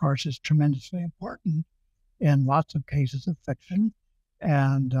knowledge, of course, is tremendously important in lots of cases of fiction.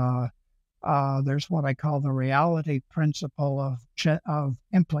 And there's what I call the reality principle of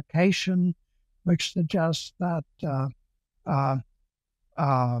implication, which suggests that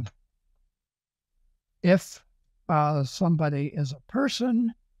if somebody is a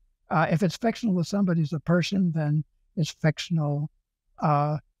person, if it's fictional that somebody's a person, then it's fictional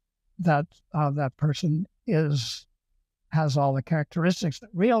that that person has all the characteristics that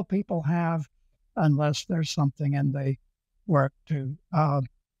real people have, unless there's something in the work to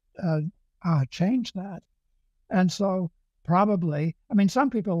change that. And so probably, I mean, some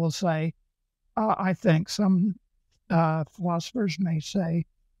people will say, I think some philosophers may say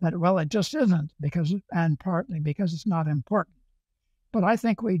that, well, it just isn't, and partly because it's not important. But I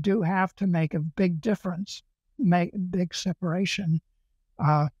think we do have to make a big difference, make a big separation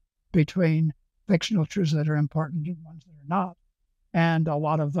between fictional truths that are important and ones that are not. And a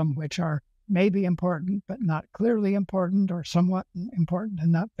lot of them which are maybe important, but not clearly important, or somewhat important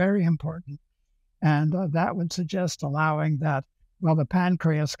and not very important. And that would suggest allowing that, well, the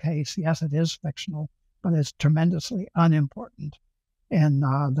pancreas case, yes, it is fictional, but it's tremendously unimportant in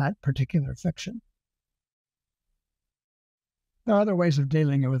that particular fiction. There are other ways of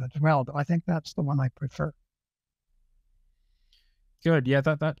dealing with it as well, but I think that's the one I prefer. Good. Yeah,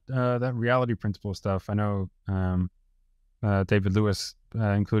 that reality principle stuff. I know David Lewis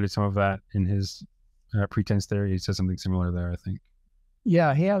included some of that in his Pretense theory. He says something similar there, I think.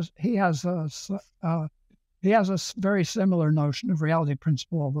 Yeah, he has a very similar notion of reality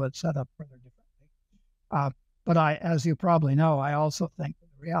principle, although it's set up rather differently. But as you probably know, I also think that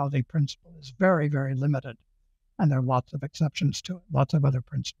the reality principle is very, very limited, and there are lots of exceptions to it, lots of other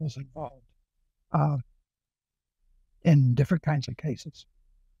principles involved in different kinds of cases.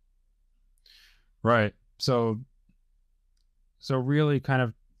 Right. So really kind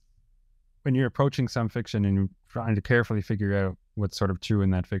of when you're approaching some fiction and you're trying to carefully figure out what's sort of true in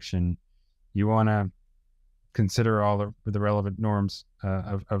that fiction, you want to consider all the relevant norms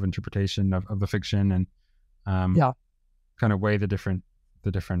of interpretation of the fiction, and kind of weigh the different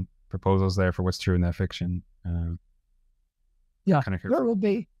proposals there for what's true in that fiction. There will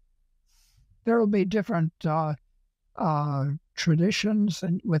be there will be different traditions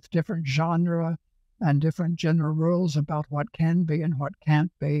and with different genre and different general rules about what can be and what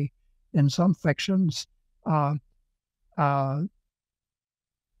can't be. In some fictions, uh, uh,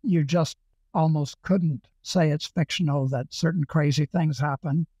 you just almost couldn't say it's fictional that certain crazy things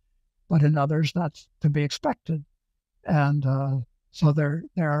happen, but in others, that's to be expected. And so there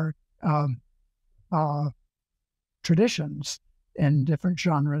are traditions in different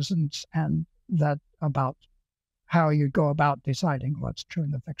genres and that about how you go about deciding what's true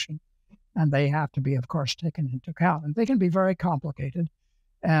in the fiction. And they have to be, of course, taken into account. And they can be very complicated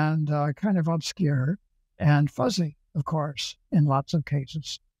and kind of obscure and fuzzy, of course, in lots of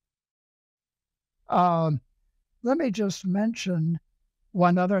cases. Let me just mention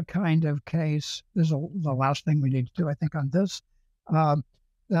one other kind of case. This is the last thing we need to do, I think, on this.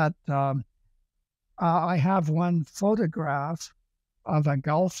 That I have one photograph of a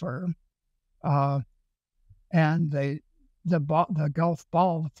golfer, and the golf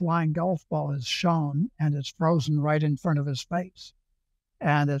ball, the flying golf ball, is shown, and it's frozen right in front of his face.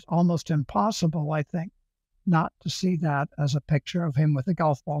 And it's almost impossible, I think, not to see that as a picture of him with a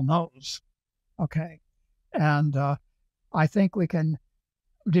golf ball nose. Okay. And I think we can,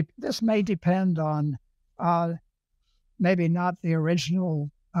 this may depend on maybe not the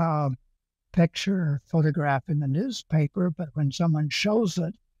original picture or photograph in the newspaper, but when someone shows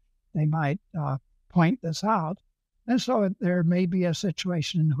it, they might point this out. And so there may be a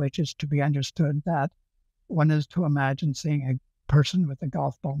situation in which it's to be understood that one is to imagine seeing a person with a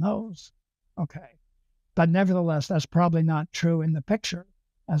golf ball nose. Okay. But nevertheless, that's probably not true in the picture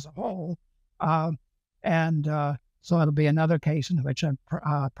as a whole. So it'll be another case in which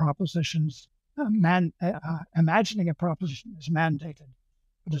propositions, imagining a proposition is mandated,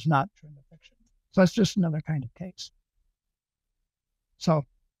 but is not true in the fiction. So it's just another kind of case. So,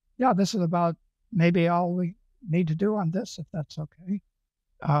 yeah, this is about maybe all we need to do on this, if that's okay.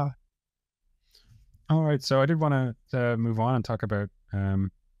 All right. So I did want to move on and talk about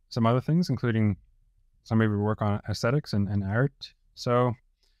some other things, including some maybe work on aesthetics and art. So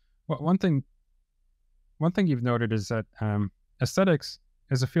one thing you've noted is that aesthetics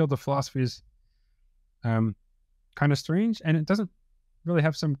as a field of philosophy is kind of strange, and it doesn't really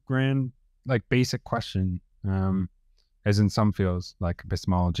have some grand, like, basic question, as in some fields like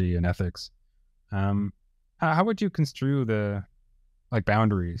epistemology and ethics. How would you construe the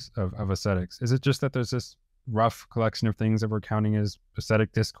boundaries of aesthetics? Is it just that there's this rough collection of things that we're counting as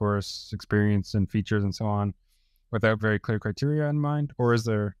aesthetic discourse, experience, and features, and so on, without very clear criteria in mind, or is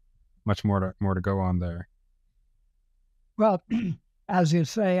there much more to go on there? Well, as you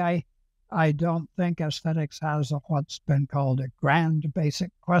say, I don't think aesthetics has what's been called a grand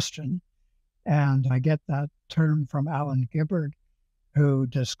basic question, and I get that term from Alan Gibbard, who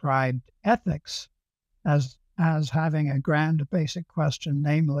described ethics as having a grand basic question,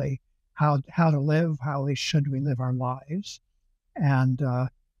 namely how to live, should we live our lives. And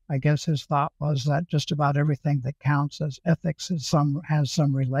I guess his thought was that just about everything that counts as ethics has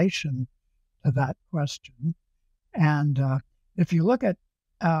some relation to that question. And if you look at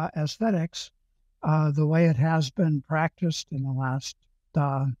aesthetics, the way it has been practiced in the last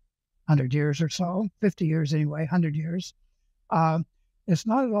 100 years or so, 50 years anyway, 100 years, it's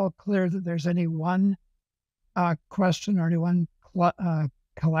not at all clear that there's any one question or any one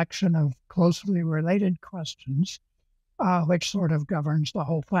collection of closely related questions which sort of governs the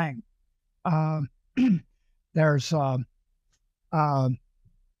whole thing. There's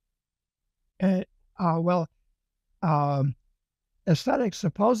aesthetics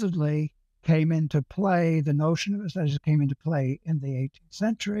supposedly came into play, the notion of aesthetics came into play in the 18th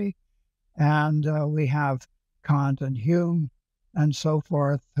century, and we have Kant and Hume and so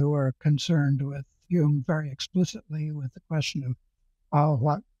forth, who are concerned with Hume very explicitly with the question of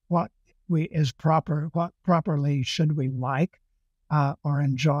what properly should we like or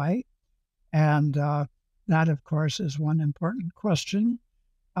enjoy, and that, of course, is one important question.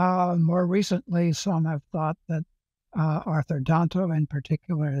 More recently, some have thought that Arthur Danto, in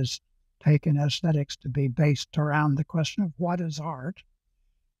particular, has taken aesthetics to be based around the question of what is art.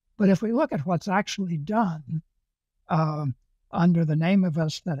 But if we look at what's actually done under the name of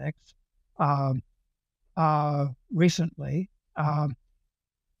aesthetics recently,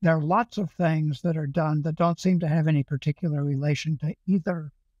 there are lots of things that are done that don't seem to have any particular relation to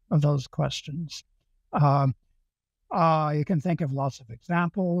either of those questions. You can think of lots of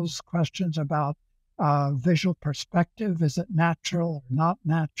examples, questions about visual perspective. Is it natural or not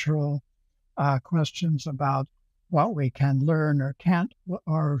natural? Questions about what we can learn or can't,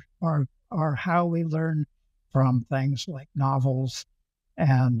 or how we learn from things like novels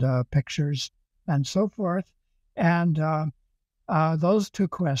and pictures and so forth. And those two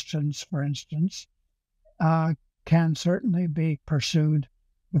questions, for instance, can certainly be pursued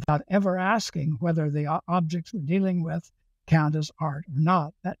without ever asking whether the objects we're dealing with count as art or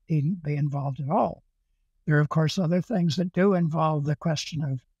not. That needn't be involved at all. There are, of course, other things that do involve the question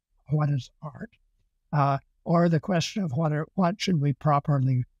of what is art, or the question of what should we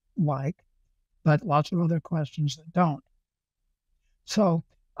properly like, but lots of other questions that don't. So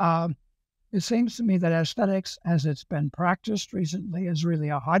it seems to me that aesthetics, as it's been practiced recently, is really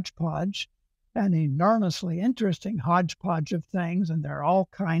a hodgepodge, an enormously interesting hodgepodge of things, and there are all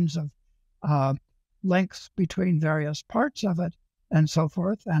kinds of links between various parts of it and so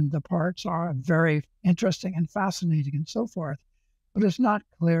forth, and the parts are very interesting and fascinating and so forth, but it's not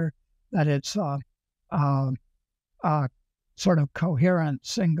clear that it's a sort of coherent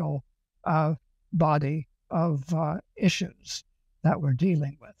single body of issues that we're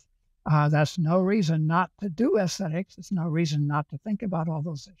dealing with. That's no reason not to do aesthetics. It's no reason not to think about all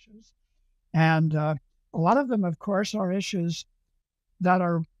those issues. And a lot of them, of course, are issues that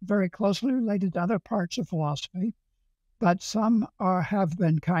are very closely related to other parts of philosophy, but some have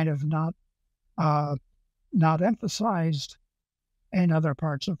been kind of not emphasized in other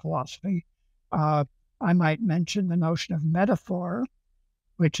parts of philosophy. I might mention the notion of metaphor,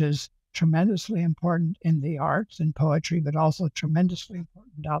 which is tremendously important in the arts and poetry, but also tremendously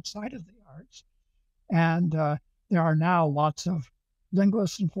important outside of the arts. And there are now lots of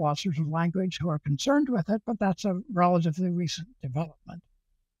linguists and philosophers of language who are concerned with it, but that's a relatively recent development.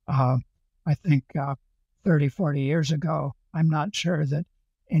 I think 30, 40 years ago, I'm not sure that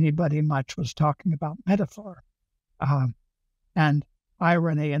anybody much was talking about metaphor. And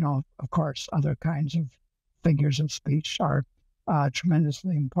irony and, of course, other kinds of figures of speech are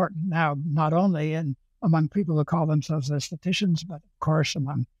tremendously important now, not only among people who call themselves aestheticians, but of course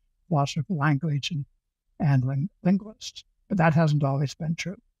among philosophers of language and linguists. But that hasn't always been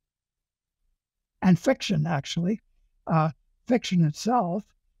true. And fiction, actually, fiction itself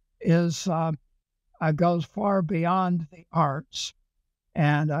goes far beyond the arts.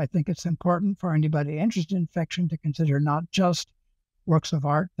 And I think it's important for anybody interested in fiction to consider not just works of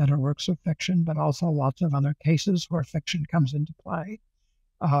art that are works of fiction, but also lots of other cases where fiction comes into play.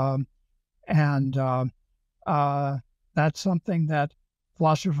 That's something that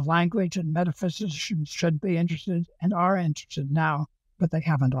philosophers of language and metaphysicians should be interested and are interested now, but they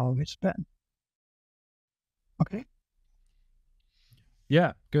haven't always been. Okay.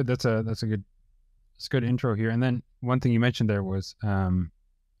 Yeah, good. That's a good intro here. And then one thing you mentioned there was Arthur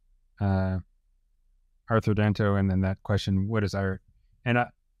Danto, and then that question, what is art? And I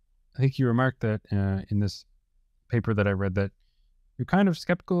think you remarked that in this paper that I read that you're kind of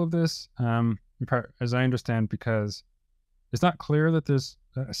skeptical of this, as I understand, because it's not clear that there's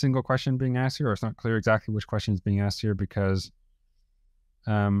a single question being asked here, or it's not clear exactly which question is being asked here because,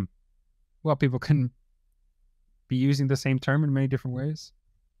 people can be using the same term in many different ways.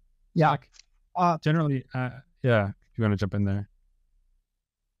 Yeah. Generally, if you want to jump in there.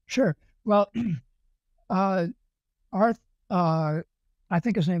 Sure. Well, I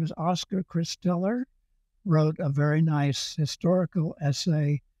think his name is Oscar Christiller, wrote a very nice historical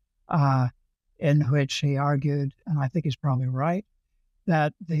essay in which he argued, and I think he's probably right,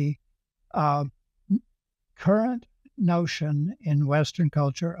 that the current notion in Western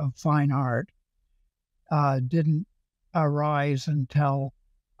culture of fine art didn't arise until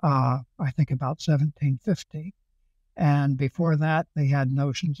I think about 1750. And before that, they had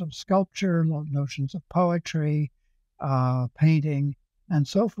notions of sculpture, notions of poetry, painting, and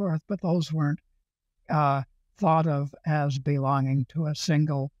so forth, but those weren't thought of as belonging to a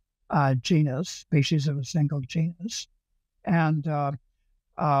single genus, species of a single genus. And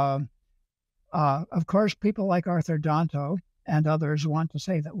of course, people like Arthur Danto and others want to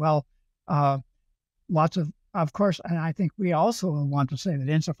say that, of course, and I think we also want to say that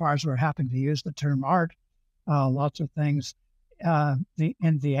insofar as we're happy to use the term art, lots of things in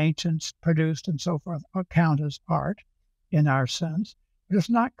the ancients produced and so forth count as art in our sense. But it's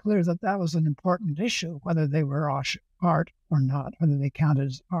not clear that that was an important issue, whether they were art or not, whether they counted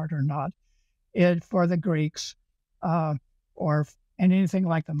as art or not. For the Greeks, or in anything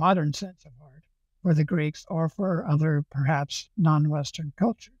like the modern sense of art, for the Greeks or for other perhaps non-Western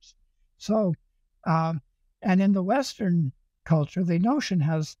cultures. So, and in the Western culture, the notion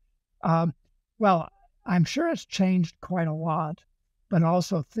has, I'm sure it's changed quite a lot, but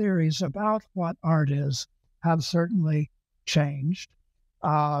also theories about what art is have certainly changed.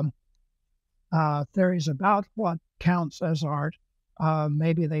 Theories about what counts as art,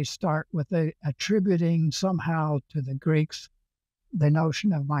 maybe they start with attributing somehow to the Greeks the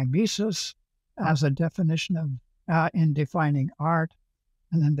notion of mimesis as a definition of in defining art.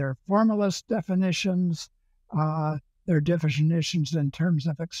 And then there are formalist definitions. There are definitions in terms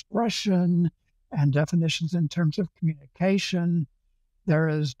of expression and definitions in terms of communication. There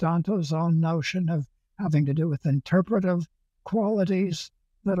is Dante's own notion of having to do with interpretive qualities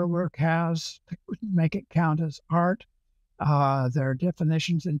that a work has to make it count as art. There are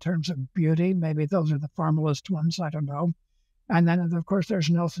definitions in terms of beauty. Maybe those are the formalist ones, I don't know. And then, of course, there's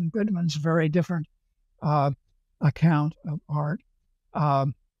Nelson Goodman's very different account of art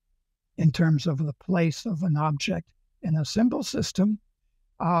in terms of the place of an object in a symbol system.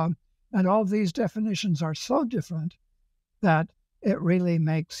 And all these definitions are so different that it really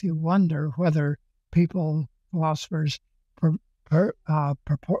makes you wonder whether philosophers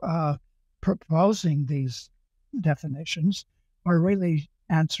proposing these definitions are really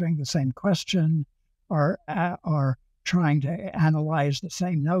answering the same question or trying to analyze the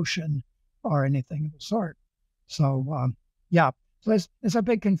same notion or anything of the sort. So, so it's a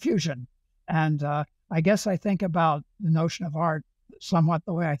big confusion. And I guess I think about the notion of art somewhat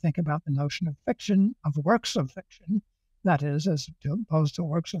the way I think about the notion of fiction, of works of fiction, that is, as opposed to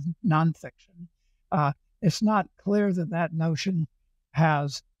works of nonfiction. It's not clear that that notion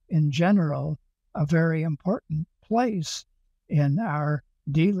has, in general, a very important place in our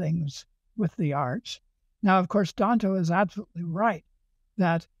dealings with the arts. Now, of course, Dante is absolutely right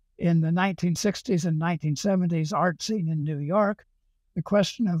that in the 1960s and 1970s art scene in New York, the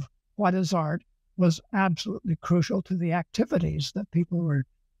question of what is art was absolutely crucial to the activities that people were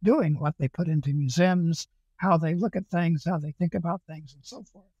doing, what they put into museums, how they look at things, how they think about things, and so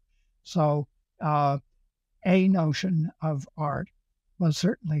forth. So a notion of art was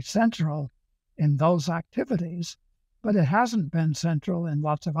certainly central in those activities, but it hasn't been central in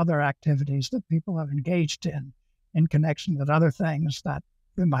lots of other activities that people have engaged in connection with other things that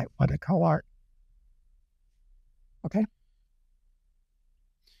we might want to call art. Okay?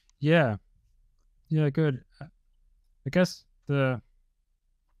 Yeah, good. I guess I don't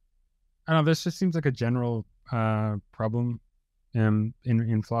know, this just seems like a general problem in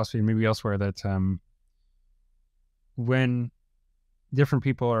philosophy and maybe elsewhere that when different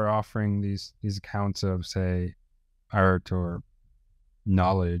people are offering these accounts of, say, art or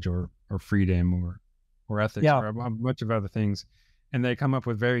knowledge or freedom or ethics or a bunch of other things, and they come up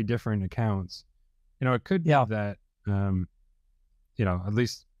with very different accounts, it could be that at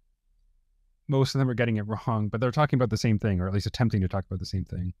least most of them are getting it wrong, but they're talking about the same thing, or at least attempting to talk about the same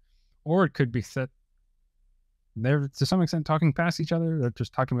thing. Or it could be that they're to some extent talking past each other. They're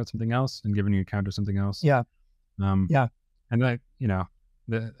just talking about something else and giving you an account of something else. And I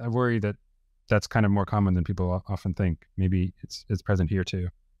worry that that's kind of more common than people often think. Maybe it's present here too,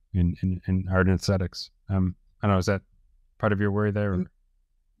 in art and aesthetics. I don't know. Is that part of your worry there? Or? I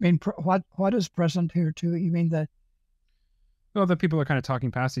mean, what is present here too? You mean that? Well, that people are kind of talking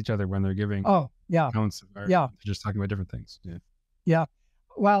past each other when they're giving accounts of art. They're just talking about different things. Yeah.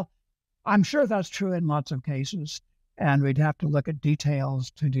 Well, I'm sure that's true in lots of cases, and we'd have to look at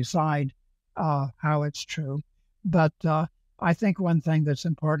details to decide how it's true. But I think one thing that's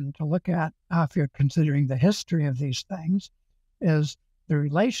important to look at if you're considering the history of these things is the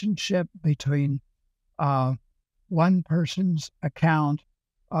relationship between one person's account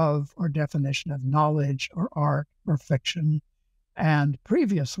of or definition of knowledge or art or fiction and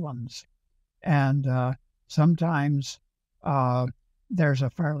previous ones. And sometimes there's a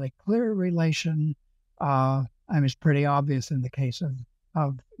fairly clear relation. It's pretty obvious in the case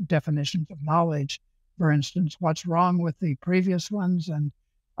of definitions of knowledge. For instance, what's wrong with the previous ones? And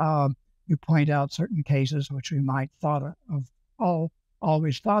you point out certain cases which we might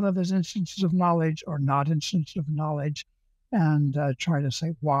always thought of as instances of knowledge or not instances of knowledge, and try to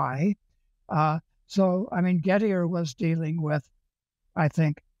say why. So, Gettier was dealing with, I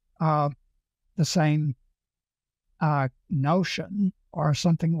think, the same notion, or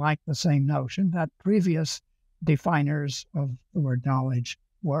something like the same notion that previous definers of the word knowledge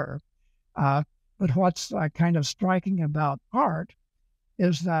were. But what's kind of striking about art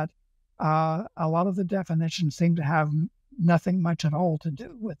is that a lot of the definitions seem to have nothing much at all to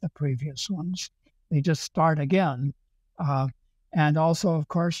do with the previous ones. They just start again. And also, of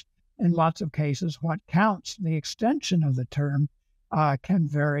course, in lots of cases, what counts, the extension of the term, can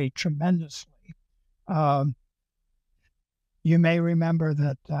vary tremendously. You may remember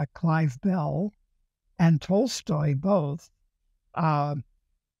that Clive Bell and Tolstoy both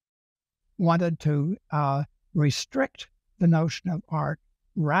wanted to restrict the notion of art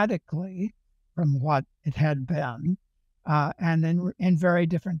radically from what it had been, and in very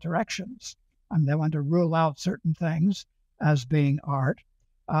different directions. They wanted to rule out certain things as being art,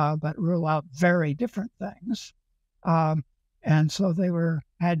 but rule out very different things. And so they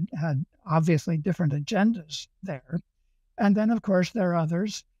had obviously different agendas there. And then, of course, there are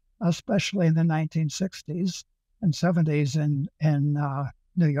others, especially in the 1960s and 70s in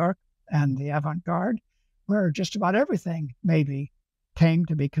New York and the avant-garde, where just about everything maybe came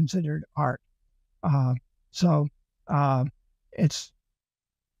to be considered art. So it's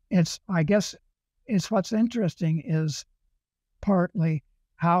I guess it's what's interesting is partly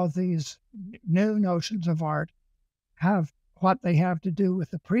how these new notions of art have what they have to do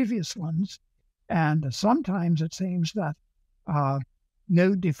with the previous ones. And sometimes it seems that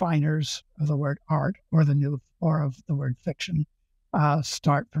new definers of the word art or of the word fiction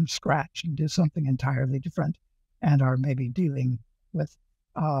start from scratch and do something entirely different and are maybe dealing with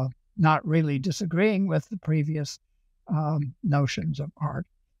not really disagreeing with the previous notions of art,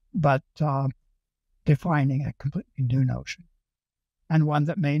 but defining a completely new notion, and one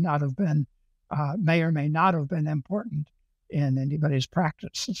that may or may not have been important in anybody's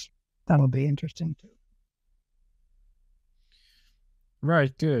practices. That'll be interesting too.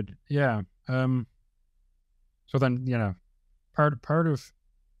 Right. Good. Yeah. So then, part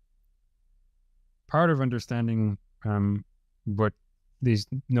of understanding what these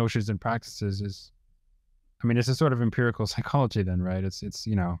notions and practices is, I mean, it's a sort of empirical psychology then, right? It's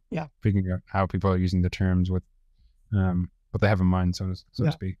figuring out how people are using the terms with what they have in mind, so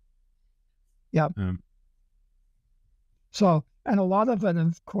to speak. Yeah. So, and a lot of it,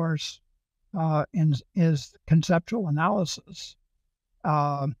 of course, is conceptual analysis.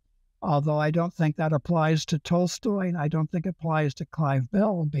 Although I don't think that applies to Tolstoy, and I don't think it applies to Clive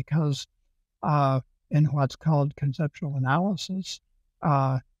Bell, because in what's called conceptual analysis,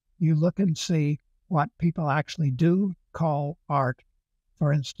 you look and see what people actually do call art,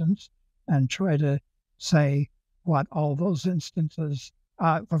 for instance, and try to say what all those instances.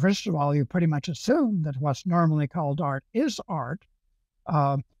 First of all, you pretty much assume that what's normally called art is art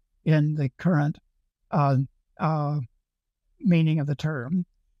in the current meaning of the term.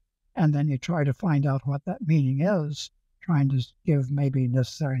 And then you try to find out what that meaning is, trying to give maybe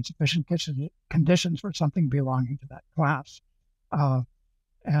necessary and sufficient conditions for something belonging to that class. But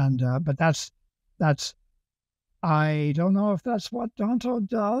that's I don't know if that's what Danto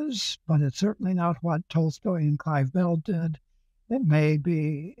does, but it's certainly not what Tolstoy and Clive Bell did. It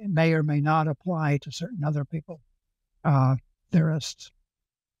may or may not apply to certain other people, theorists.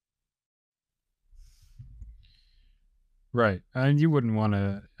 Right. And you wouldn't want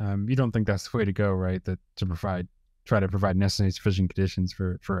to, you don't think that's the way to go, right? That try to provide necessary sufficient conditions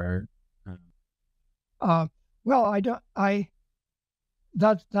for art. Well,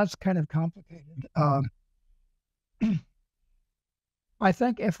 that's kind of complicated. I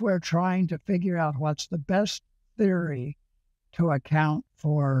think if we're trying to figure out what's the best theory to account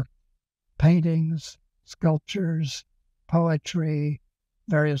for paintings, sculptures, poetry,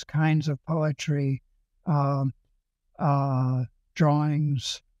 various kinds of poetry,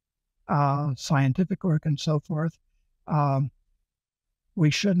 drawings, scientific work, and so forth,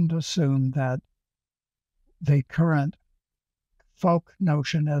 we shouldn't assume that the current folk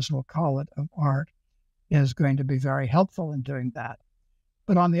notion, as we'll call it, of art is going to be very helpful in doing that.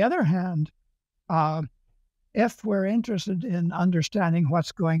 But on the other hand, if we're interested in understanding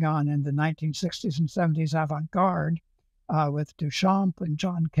what's going on in the 1960s and 70s avant-garde with Duchamp and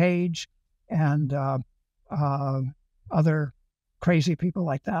John Cage and other crazy people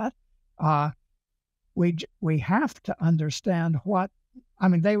like that, we have to understand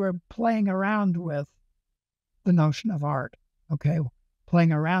they were playing around with the notion of art, okay?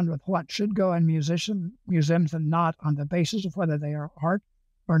 Playing around with what should go in museums and not, on the basis of whether they are art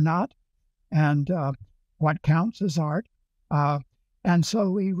or not, and what counts as art. And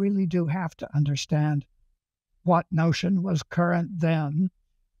so we really do have to understand what notion was current then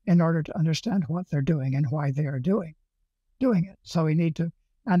in order to understand what they're doing and why they are doing it. So we need to,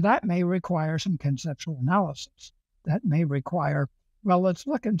 and that may require some conceptual analysis. That may require, well, let's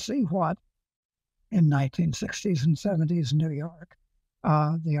look and see what in 1960s and 70s New York,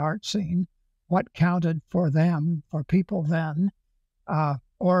 the art scene, what counted for them, for people then,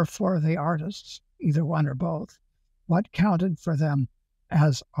 or for the artists, either one or both, what counted for them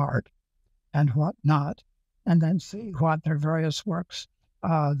as art and what not, and then see what their various works,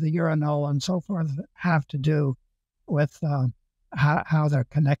 the urinal and so forth, have to do with how they're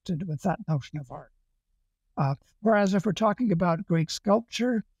connected with that notion of art. Whereas if we're talking about Greek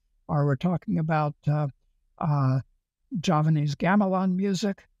sculpture, or we're talking about Javanese gamelan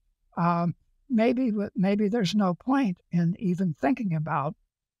music, maybe there's no point in even thinking about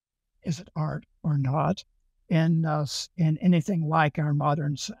is it art or not. in anything like our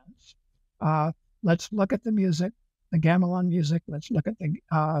modern sense. Let's look at the music, the gamelan music. Let's look at the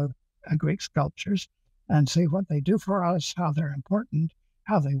Greek sculptures and see what they do for us, how they're important,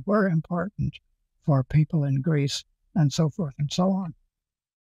 how they were important for people in Greece, and so forth and so on.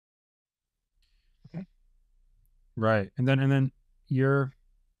 Okay. Right. And then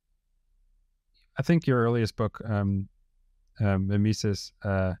I think your earliest book, Mimesis,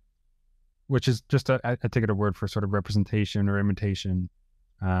 which is just I take it a word for sort of representation or imitation.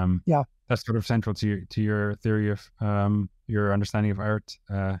 Yeah. That's sort of central to your theory of your understanding of art.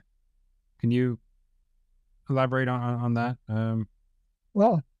 Can you elaborate on that?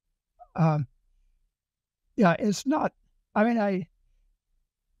 Well, yeah, it's not. I mean,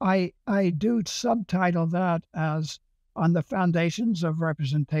 I do subtitle that as on the foundations of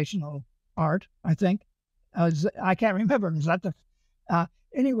representational art. I think I can't remember. Is that the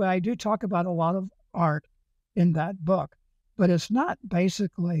anyway? I do talk about a lot of art in that book, but it's not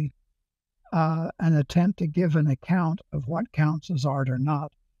basically an attempt to give an account of what counts as art or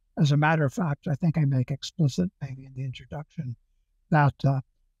not. As a matter of fact, I think I make explicit, maybe in the introduction, that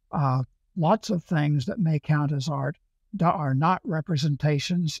lots of things that may count as art are not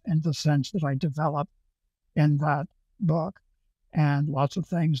representations in the sense that I develop in that book. And lots of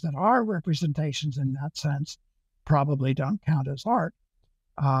things that are representations in that sense probably don't count as art.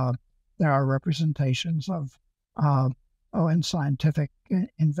 There are representations of, in scientific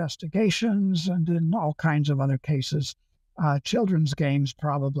investigations and in all kinds of other cases. Children's games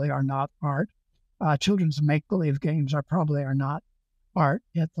probably are not art. Children's make-believe games are not art,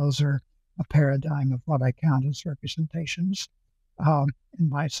 yet those are a paradigm of what I count as representations in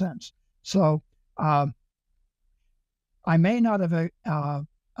my sense. So I may not have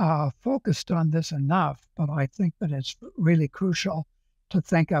focused on this enough, but I think that it's really crucial to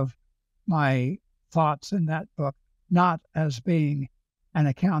think of my thoughts in that book not as being an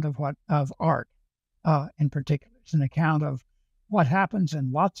account of art in particular. It's an account of what happens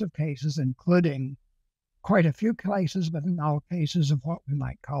in lots of cases, including quite a few cases, but in all cases of what we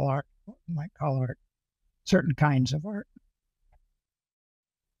might call art, certain kinds of art.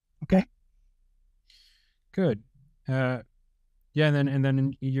 Okay. Good. Yeah, and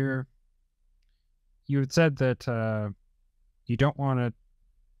then you had said that you don't want to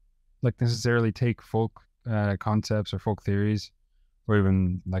necessarily take folk concepts or folk theories, or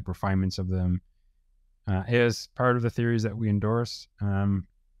even like refinements of them, as part of the theories that we endorse.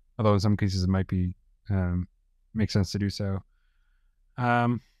 Although in some cases it might be make sense to do so.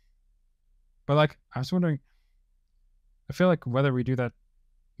 But I was wondering, I feel like whether we do that,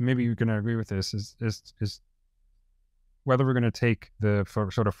 maybe you're going to agree with this, is whether we're going to take the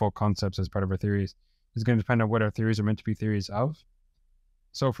sort of folk concepts as part of our theories is going to depend on what our theories are meant to be theories of.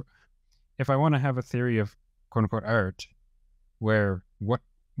 So if I want to have a theory of quote unquote art, where what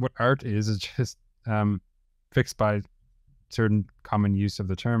art is just fixed by certain common use of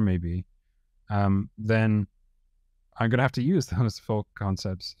the term, maybe, then I'm going to have to use those folk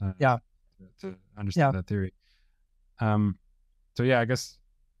concepts to understand that theory. So yeah, I guess,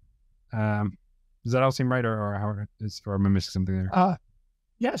 does that all seem right, or how am I missing something there?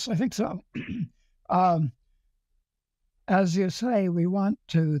 Yes, I think so. As you say, we want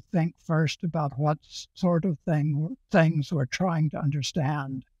to think first about what sort of things we're trying to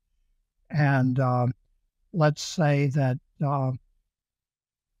understand. And let's say that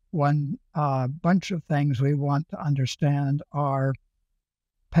one bunch of things we want to understand are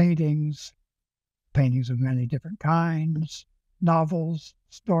paintings of many different kinds, novels,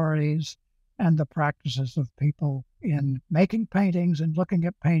 stories, and the practices of people in making paintings and looking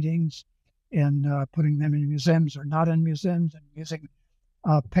at paintings, in putting them in museums or not in museums, and using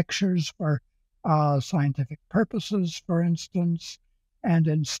pictures for scientific purposes, for instance, and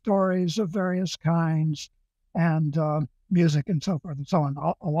in stories of various kinds, and music and so forth and so on.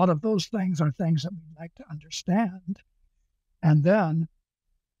 A lot of those things are things that we'd like to understand. And then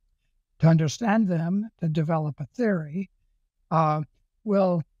to understand them, to develop a theory, I'm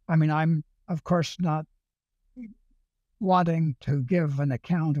of course not wanting to give an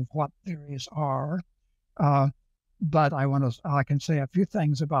account of what theories are, but I can say a few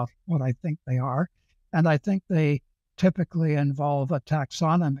things about what I think they are. And I think they typically involve a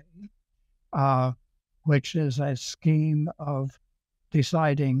taxonomy, which is a scheme of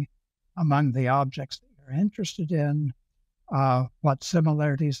deciding among the objects that you're interested in, what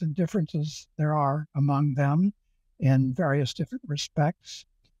similarities and differences there are among them in various different respects,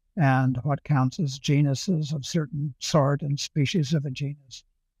 and what counts as genuses of certain sort and species of a genus,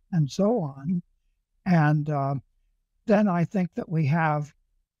 and so on. And then I think that we have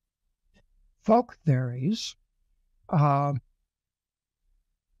folk theories, uh,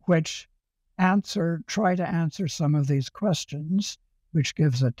 which try to answer some of these questions, which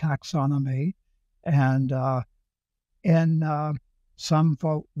gives a taxonomy. And in some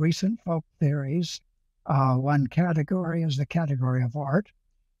recent folk theories, one category is the category of art,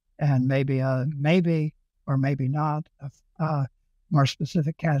 and maybe or maybe not a more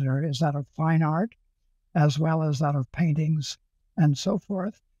specific category is that of fine art, as well as that of paintings and so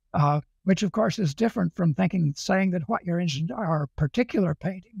forth, which of course is different from saying that what you're interested in are particular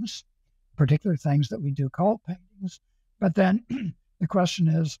paintings, particular things that we do call paintings. But then the question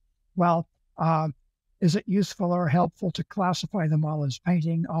is, well, is it useful or helpful to classify them all as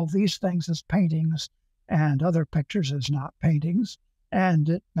painting, all these things as paintings, and other pictures as not paintings? And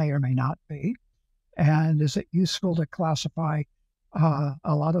it may or may not be. And is it useful to classify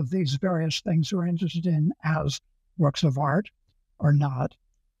a lot of these various things we're interested in as works of art or not?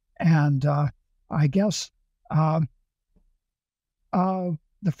 And I guess the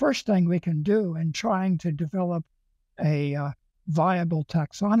first thing we can do in trying to develop a viable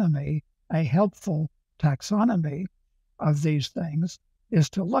taxonomy, a helpful taxonomy of these things, is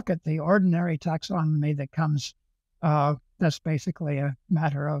to look at the ordinary taxonomy that comes, that's basically a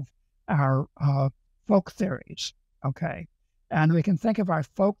matter of our folk theories, okay? And we can think of our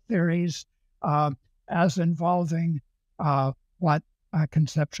folk theories as involving what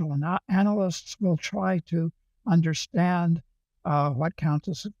conceptual analysts will try to understand what counts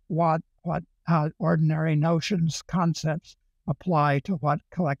as what ordinary notions, concepts apply to what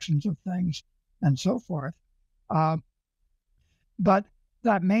collections of things, and so forth. But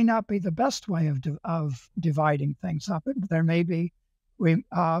that may not be the best way of dividing things up. There may be,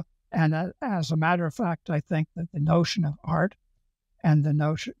 and as a matter of fact, I think that the notion of art and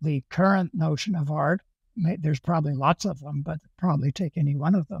the current notion of art, there's probably lots of them, but probably take any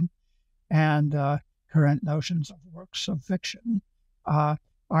one of them, and current notions of works of fiction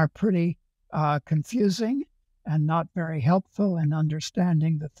are pretty confusing and not very helpful in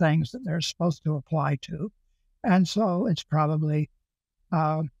understanding the things that they're supposed to apply to. And so it's probably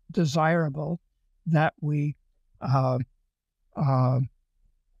desirable that we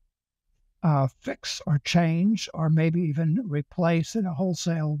fix or change or maybe even replace in a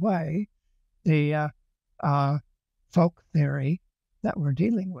wholesale way the folk theory that we're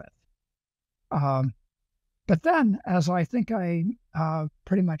dealing with. But then, as I think I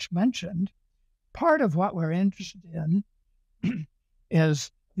pretty much mentioned, part of what we're interested in is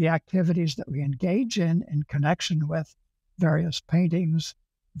the activities that we engage in connection with various paintings,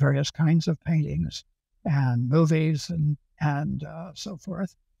 various kinds of paintings, and movies, and so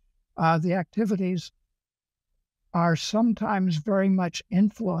forth. The activities are sometimes very much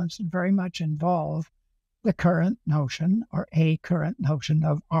influenced and very much involve the current notion or a current notion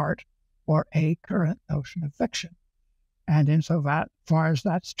of art or a current notion of fiction. And far as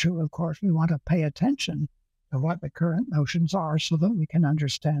that's true, of course, we want to pay attention to what the current notions are so that we can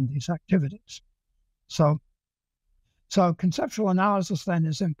understand these activities. So conceptual analysis then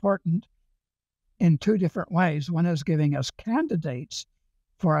is important in two different ways. One is giving us candidates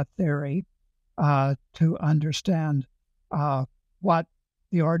for a theory to understand what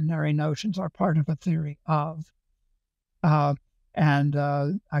the ordinary notions are part of a theory of, and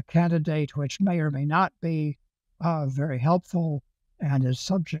a candidate which may or may not be very helpful and is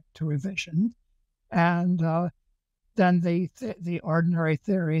subject to revision. And then the ordinary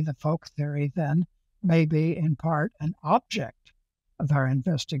theory, the folk theory, then may be in part an object of our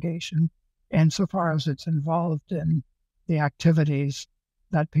investigation insofar as it's involved in the activities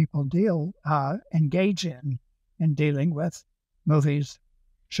that people engage in dealing with movies,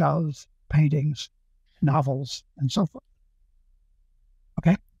 shows, paintings, novels, and so forth.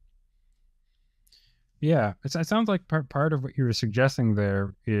 Okay? Yeah, it sounds like part of what you were suggesting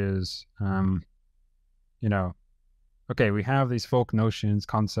there is, okay, we have these folk notions,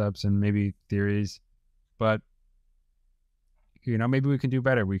 concepts, and maybe theories, but maybe we can do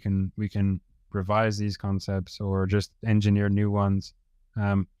better. We can revise these concepts or just engineer new ones.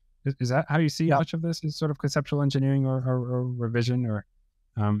 Is that how you see much of this? Is sort of conceptual engineering or revision or?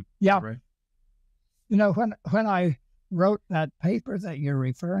 Yeah. Right? When I wrote that paper that you're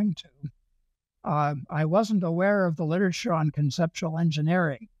referring to, I wasn't aware of the literature on conceptual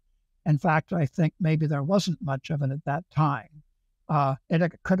engineering. In fact, I think maybe there wasn't much of it at that time.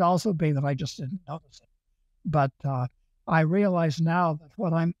 It could also be that I just didn't notice it. But I realize now that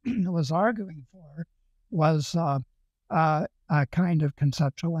what I was arguing for was a kind of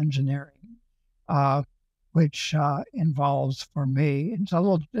conceptual engineering, which involves, for me, it's a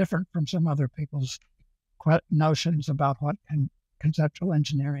little different from some other people's notions about what conceptual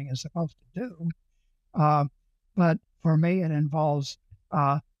engineering is supposed to do. But but for me, it involves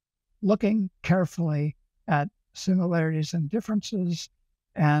looking carefully at similarities and differences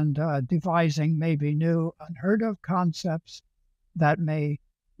and devising maybe new, unheard of concepts that may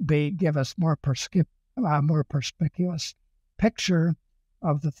give us more perspicuous picture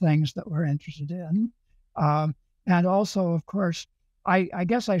of the things that we're interested in. And also, of course, I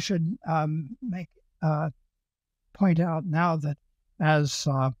guess I should point out now that, as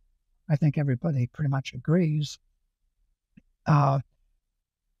I think everybody pretty much agrees,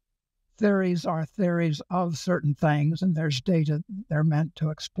 theories are theories of certain things, and there's data they're meant to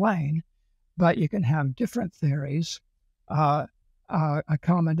explain, but you can have different theories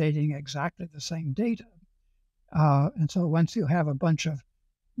accommodating exactly the same data. And so once you have a bunch of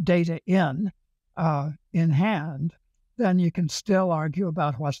data in hand, then you can still argue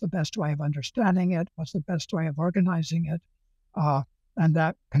about what's the best way of understanding it, what's the best way of organizing it, and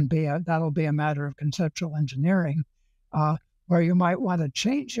that'll be a matter of conceptual engineering, where you might want to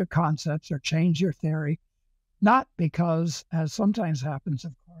change your concepts or change your theory, not because, as sometimes happens,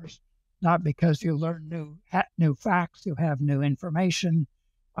 of course, not because you learn new facts, you have new information,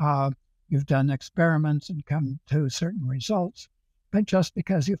 you've done experiments and come to certain results, but just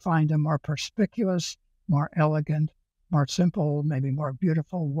because you find a more perspicuous, more elegant, more simple, maybe more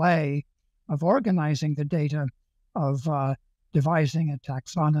beautiful way of organizing the data, of devising a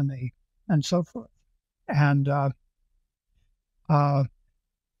taxonomy, and so forth. And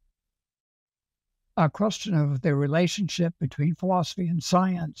a question of the relationship between philosophy and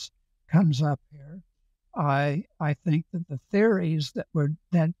science comes up here. I think that the theories that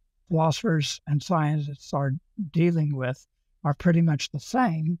philosophers and scientists are dealing with are pretty much the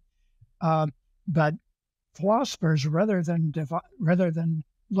same, but philosophers, rather than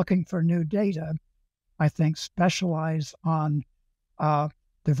looking for new data, I think specialize on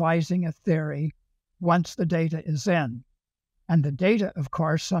devising a theory once the data is in. And the data, of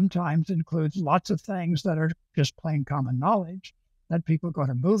course, sometimes includes lots of things that are just plain common knowledge, that people go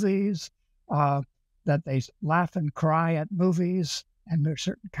to movies, that they laugh and cry at movies, and there's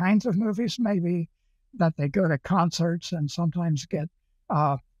certain kinds of movies maybe, that they go to concerts and sometimes get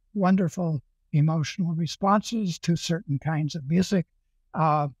wonderful emotional responses to certain kinds of music,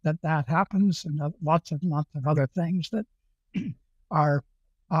 that happens, and lots of other things that are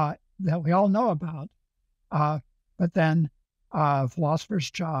that we all know about. But then a philosopher's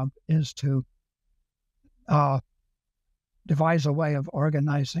job is to devise a way of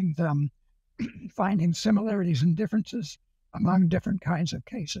organizing them, finding similarities and differences among different kinds of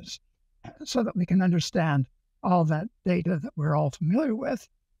cases, so that we can understand all that data that we're all familiar with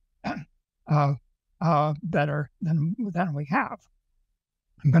better than we have.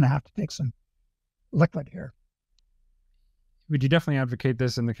 I'm going to have to take some liquid here. Would you definitely advocate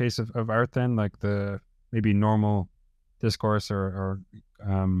this in the case of art then, like the maybe normal discourse or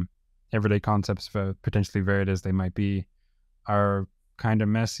everyday concepts, potentially varied as they might be, are kind of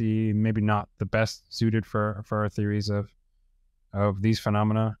messy, maybe not the best suited for our theories of these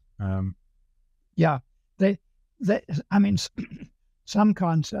phenomena? Yeah, I mean, some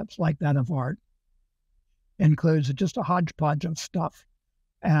concepts like that of art includes just a hodgepodge of stuff,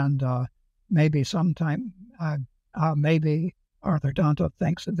 and maybe maybe Arthur Danto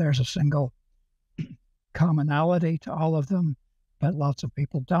thinks that there's a single commonality to all of them, but lots of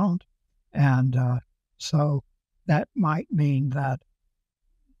people don't, and so that might mean that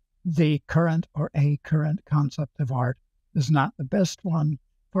the current or a current concept of art is not the best one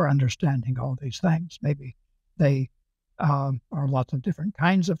for understanding all these things. Maybe they are lots of different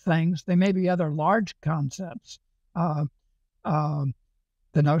kinds of things. They may be other large concepts.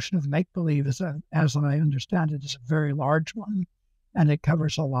 The notion of make-believe, as I understand it, is a very large one, and it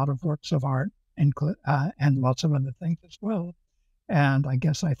covers a lot of works of art, and lots of other things as well. And I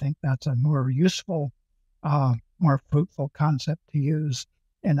think that's a more useful, more fruitful concept to use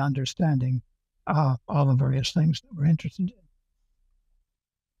in understanding all the various things that we're interested in.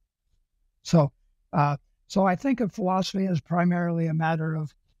 So I think of philosophy as primarily a matter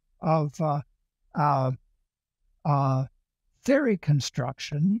of theory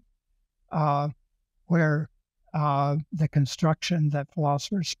construction, where the construction that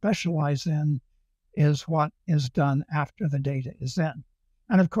philosophers specialize in is what is done after the data is in.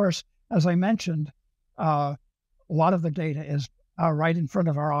 And of course, as I mentioned, a lot of the data is right in front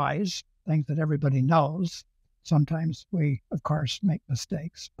of our eyes, things that everybody knows. Sometimes we, of course, make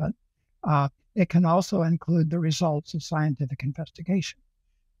mistakes, but it can also include the results of scientific investigation.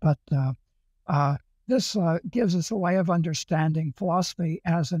 But this gives us a way of understanding philosophy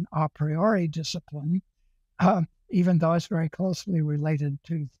as an a priori discipline, even though it's very closely related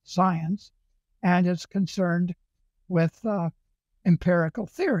to science, and it's concerned with empirical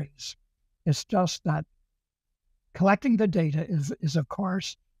theories. It's just that collecting the data is of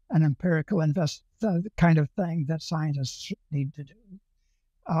course, an empirical the kind of thing that scientists need to do.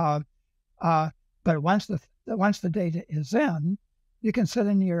 Uh, but once the data is in, you can sit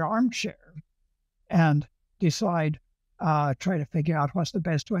in your armchair and decide, try to figure out what's the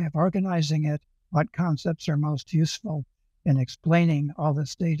best way of organizing it, what concepts are most useful in explaining all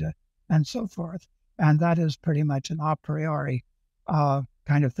this data, and so forth. And that is pretty much an a priori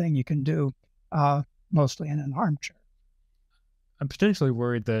kind of thing you can do mostly in an armchair. I'm potentially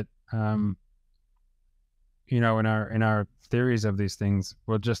worried that, in our theories of these things,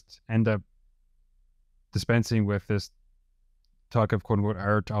 we'll just end up dispensing with this talk of quote unquote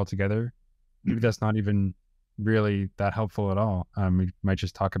art altogether. Maybe that's not even really that helpful at all. We might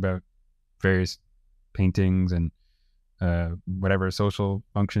just talk about various paintings and whatever social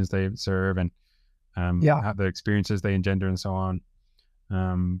functions they serve and how the experiences they engender and so on.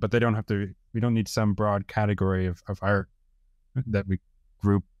 But they don't have to. We don't need some broad category of art that we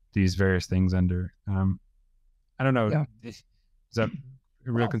group these various things under. I don't know. Yeah. Is that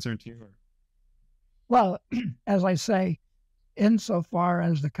a real concern to you? Or? Well, as I say, insofar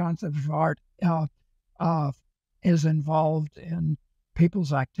as the concept of art is involved in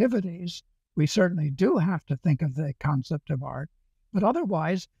people's activities, we certainly do have to think of the concept of art. But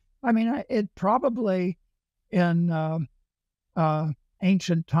otherwise, I mean, it probably in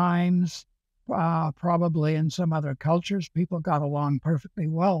ancient times, probably in some other cultures, people got along perfectly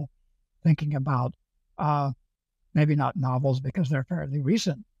well thinking about maybe not novels because they're fairly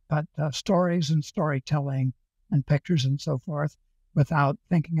recent, but stories and storytelling and pictures and so forth, without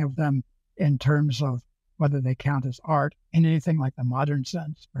thinking of them in terms of whether they count as art in anything like the modern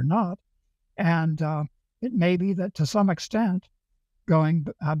sense or not. And it may be that to some extent, going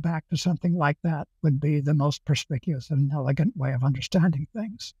back to something like that would be the most perspicuous and elegant way of understanding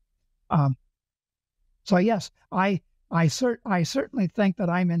things. So yes, I certainly think that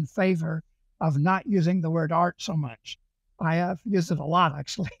I'm in favor of not using the word art so much. I have used it a lot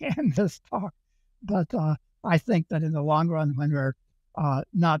actually in this talk, but I think that in the long run, when we're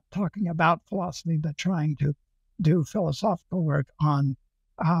not talking about philosophy, but trying to do philosophical work on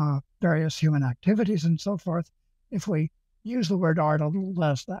various human activities and so forth, if we use the word art a little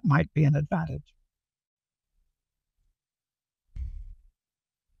less, that might be an advantage.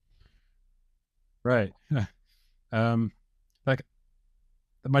 Right. Like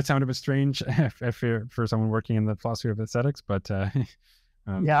that might sound a bit strange if you're, for someone working in the philosophy of aesthetics, but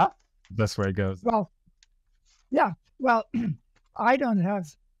Yeah. that's where it goes. Well, yeah. Well, I don't have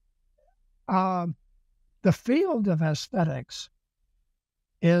the field of aesthetics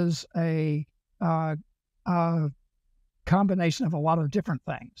is a combination of a lot of different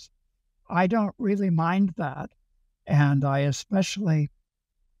things. I don't really mind that, and I especially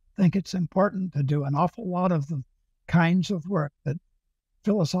think it's important to do an awful lot of the kinds of work that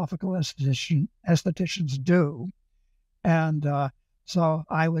philosophical aestheticians do. And so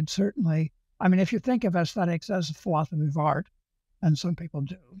I would certainly, I mean, if you think of aesthetics as a philosophy of art, and some people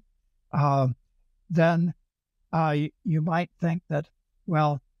do, then you might think that,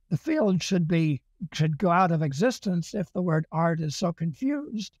 well, the field should go out of existence if the word art is so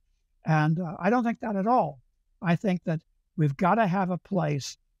confused. And I don't think that at all. I think that we've got to have a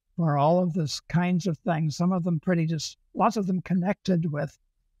place for all of this kinds of things, some of them lots of them connected with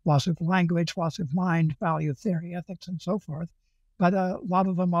philosophy of language, philosophy of mind, value theory, ethics, and so forth, but a lot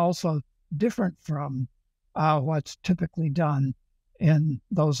of them also different from what's typically done in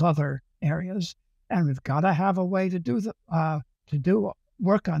those other areas. And we've got to have a way to do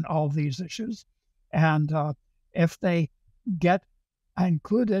work on all these issues. And if they get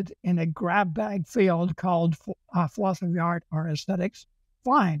included in a grab bag field called philosophy of art or aesthetics,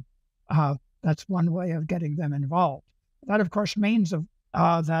 fine. That's one way of getting them involved. That, of course, means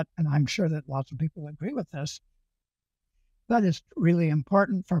that, and I'm sure that lots of people agree with this, that it's really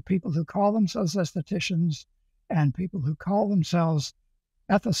important for people who call themselves aestheticians and people who call themselves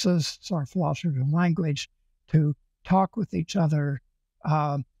ethicists or philosophers of language to talk with each other,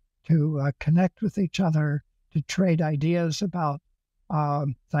 to connect with each other, to trade ideas about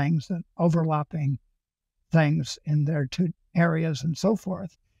things that overlapping things in their two areas and so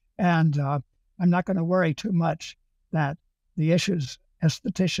forth. And I'm not going to worry too much that the issues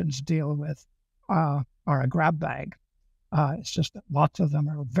aestheticians deal with are a grab bag. It's just that lots of them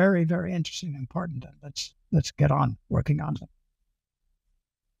are very, very interesting and important, and let's get on working on them.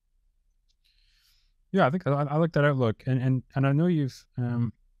 Yeah, I think I like that outlook, and I know you've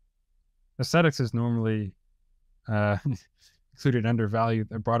aesthetics is normally included under value,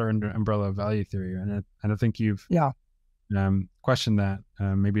 a broader umbrella of value theory, and I think you've questioned that.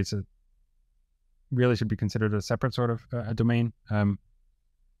 Maybe it's really should be considered a separate sort of a domain. Do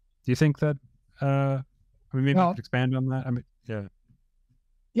you think that? Maybe you could expand on that.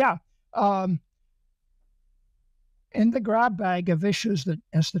 Yeah. In the grab bag of issues that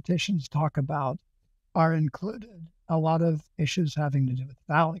aestheticians talk about are included a lot of issues having to do with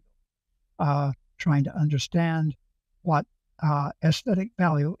value, trying to understand what aesthetic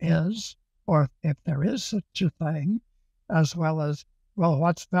value is, or if there is such a thing, as well as, well,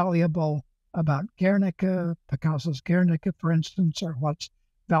 what's valuable about Guernica, Picasso's Guernica, for instance, or what's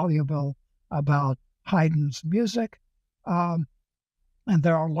valuable about Haydn's music. And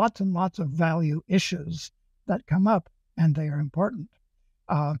there are lots and lots of value issues that come up, and they are important.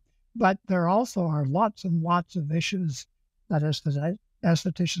 But there also are lots and lots of issues that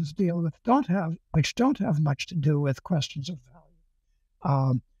aestheticians deal with which don't have much to do with questions of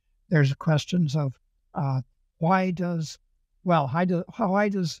value. There's questions of why does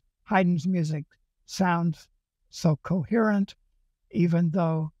Haydn's music sound so coherent, even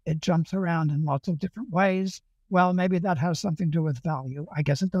though it jumps around in lots of different ways? Well, maybe that has something to do with value. I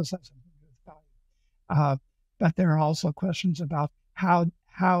guess it does have something to do with value. But there are also questions about how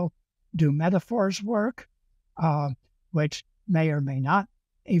do metaphors work, which may or may not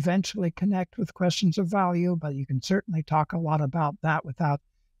eventually connect with questions of value, but you can certainly talk a lot about that without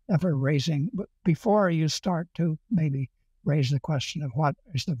ever before you start to maybe raise the question of what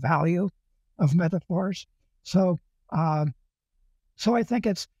is the value of metaphors. So I think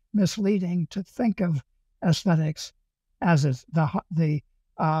it's misleading to think of aesthetics as the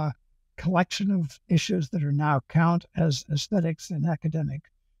collection of issues that are now count as aesthetics in academic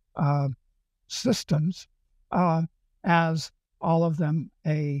systems, as all of them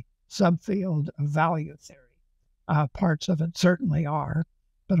a subfield of value theory. Parts of it certainly are,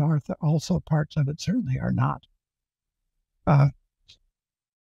 but also parts of it certainly are not.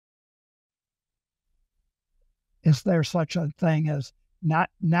 Is there such a thing as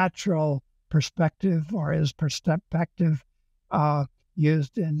natural perspective, or is perspective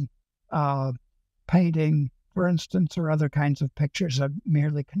used in painting, for instance, or other kinds of pictures are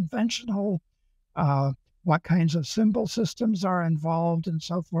merely conventional? What kinds of symbol systems are involved, and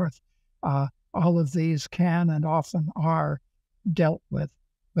so forth? All of these can and often are dealt with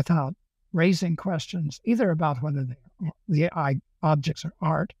without raising questions either about whether the objects are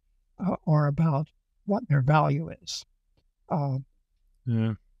art or about what their value is.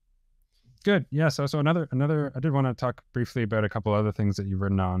 Yeah. Good. Yeah. So another. I did want to talk briefly about a couple other things that you've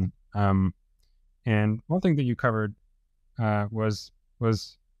written on. And one thing that you covered was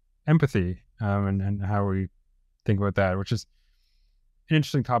empathy, and how we think about that, which is an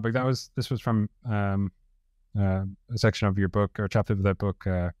interesting topic. This was from a section of your book, or a chapter of that book,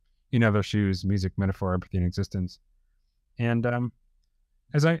 In Other Shoes: Music, Metaphor, Empathy, and Existence. And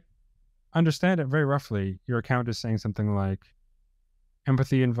as I understand it very roughly, your account is saying something like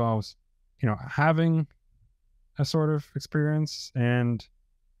empathy involves, having a sort of experience and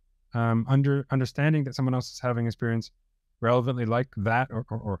understanding that someone else is having experience relevantly like that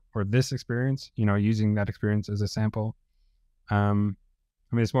or this experience, using that experience as a sample.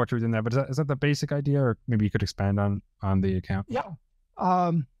 It's more true than that, but is that the basic idea, or maybe you could expand on the account? Yeah.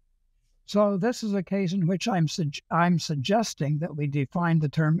 So this is a case in which I'm suggesting that we define the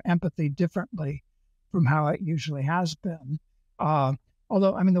term empathy differently from how it usually has been.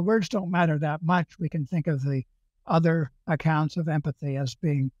 Although, the words don't matter that much. We can think of the other accounts of empathy as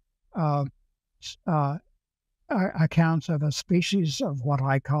being accounts of a species of what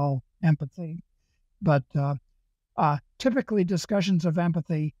I call empathy. But typically discussions of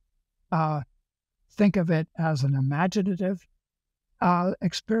empathy think of it as an imaginative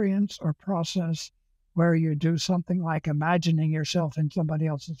experience or process where you do something like imagining yourself in somebody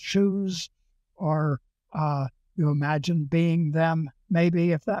else's shoes, or you imagine being them,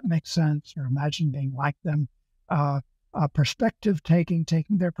 maybe, if that makes sense, or imagine being like them, perspective taking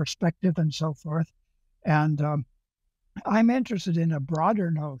their perspective, and so forth. And I'm interested in a broader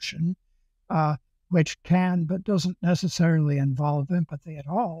notion, which can but doesn't necessarily involve empathy at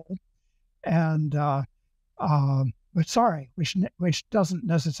all, and which doesn't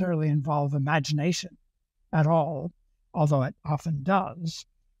necessarily involve imagination at all, although it often does.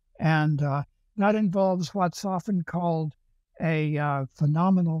 And that involves what's often called a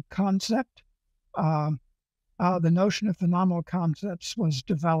phenomenal concept. The notion of phenomenal concepts was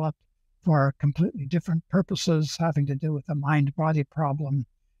developed for completely different purposes, having to do with the mind-body problem.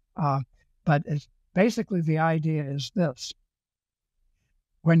 But basically the idea is this.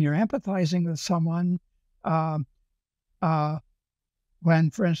 When you're empathizing with someone,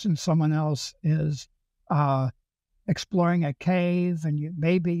 when, for instance, someone else is exploring a cave, and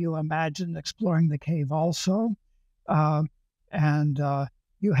maybe you imagine exploring the cave also, and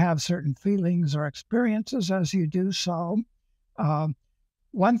you have certain feelings or experiences as you do so.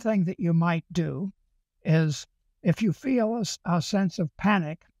 One thing that you might do is, if you feel a sense of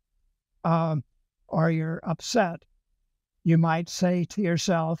panic or you're upset, you might say to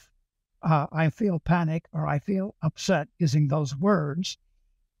yourself, I feel panic or I feel upset, using those words.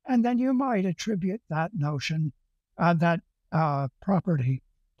 And then you might attribute that notion, that property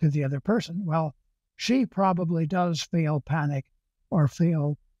to the other person. Well, she probably does feel panic or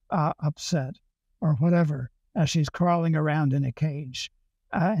feel upset or whatever as she's crawling around in a cage,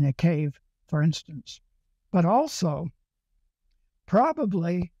 in a cave, for instance. But also,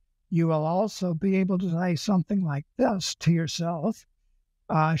 probably you will also be able to say something like this to yourself.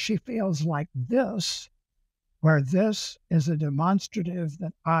 She feels like this, where this is a demonstrative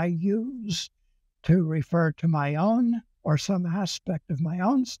that I use to refer to my own or some aspect of my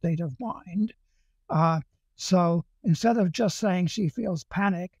own state of mind. So instead of just saying she feels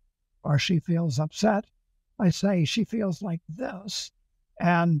panic or she feels upset, I say she feels like this.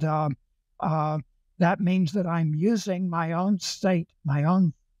 And that means that I'm using my own state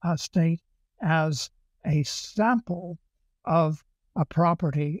as a sample of a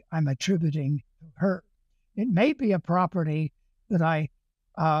property I'm attributing to her. It may be a property that I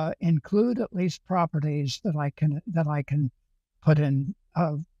include at least properties that I can put in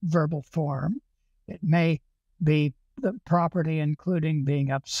verbal form. It may be the property including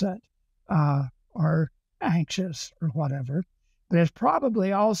being upset or anxious or whatever, but it's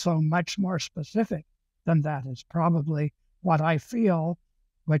probably also much more specific than that. It's probably what I feel,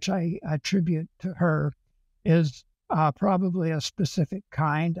 which I attribute to her, is probably a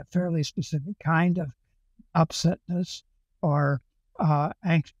fairly specific kind of upsetness or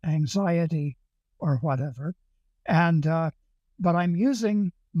anxiety or whatever. And but I'm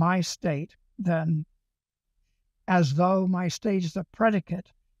using my state then as though my state is a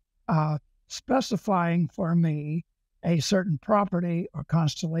predicate, specifying for me a certain property or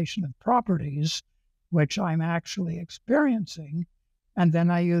constellation of properties which I'm actually experiencing, and then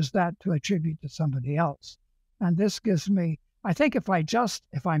I use that to attribute to somebody else. And this gives me, I think, if I'm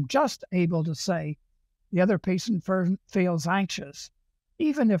just able to say the other person feels anxious,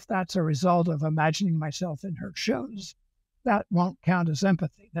 even if that's a result of imagining myself in her shoes, that won't count as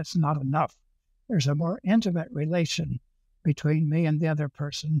empathy. That's not enough. There's a more intimate relation between me and the other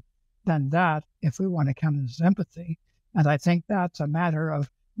person than that, if we want to count as empathy. And I think that's a matter of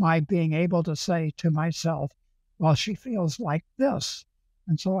my being able to say to myself, well, she feels like this.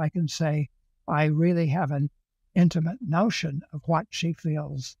 And so I can say, I really have an intimate notion of what she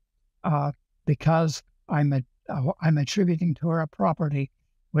feels because I'm attributing to her a property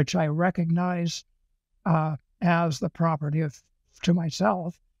which I recognize as the property to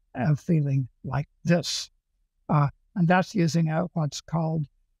myself of feeling like this. And that's using what's called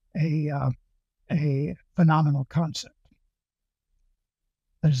a phenomenal concept.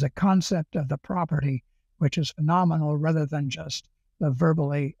 There's a concept of the property which is phenomenal rather than just the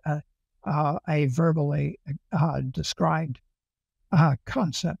verbally described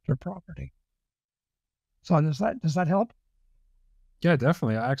concept or property. So does that help? Yeah,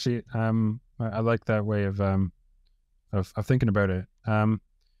 definitely. Actually, I like that way of thinking about it.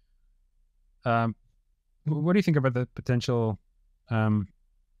 What do you think about the potential,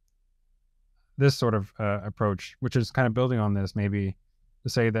 this sort of approach, which is kind of building on this, maybe to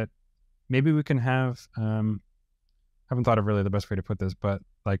say that maybe we can have, haven't thought of really the best way to put this, but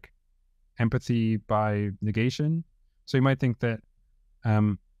like empathy by negation. So you might think that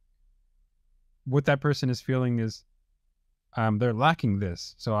what that person is feeling is they're lacking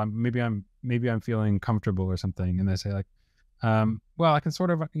this. So maybe I'm feeling comfortable or something, and they say like, well, I can sort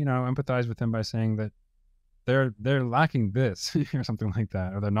of empathize with them by saying that they're lacking this or something like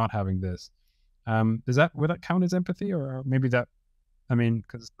that, or they're not having this. Would that count as empathy, or maybe that? I mean,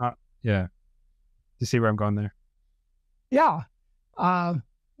 because it's not. Yeah. Do you see where I'm going there? Yeah.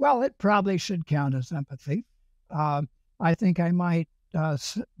 Well, it probably should count as empathy. I think I might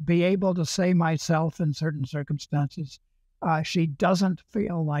be able to say myself in certain circumstances, she doesn't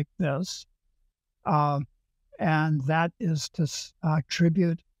feel like this. And that is to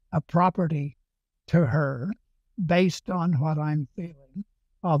attribute a property to her based on what I'm feeling,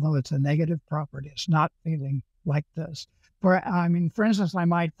 although it's a negative property. It's not feeling like this. For instance, I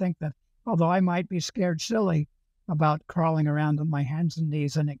might think that although I might be scared silly about crawling around on my hands and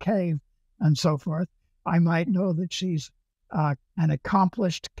knees in a cave and so forth, I might know that she's an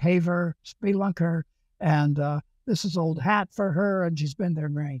accomplished caver, spelunker, and this is old hat for her and she's been there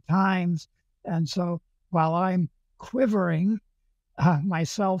many times. And so while I'm quivering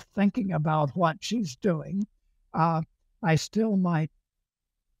myself thinking about what she's doing, I still might,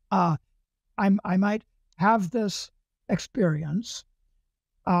 I might have this experience,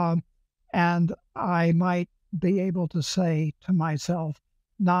 and I might be able to say to myself,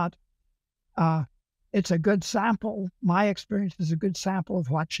 not, it's a good sample. My experience is a good sample of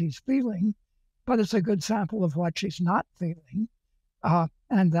what she's feeling, but it's a good sample of what she's not feeling.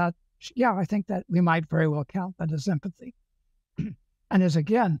 And that, yeah, I think that we might very well count that as empathy. And as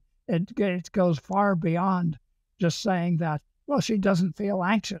again, it goes far beyond just saying that, well, she doesn't feel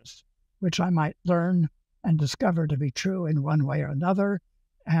anxious, which I might learn and discover to be true in one way or another.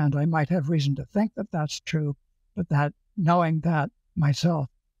 And I might have reason to think that that's true, but that knowing that myself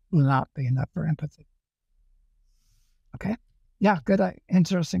will not be enough for empathy. Okay. Yeah. Good.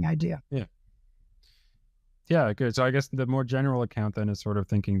 Interesting idea. Yeah. Yeah. Good. So I guess the more general account then is sort of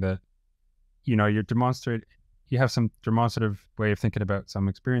thinking that, you have some demonstrative way of thinking about some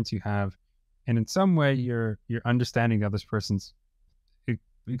experience you have. And in some way you're understanding the other person's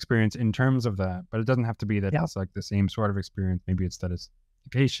experience in terms of that, but it doesn't have to be that it's like the same sort of experience. Maybe it's that it's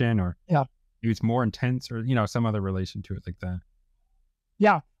negation, or maybe it's more intense, or some other relation to it like that.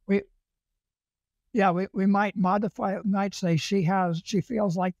 We might modify it. Might say she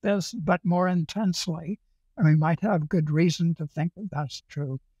feels like this, but more intensely, and we might have good reason to think that that's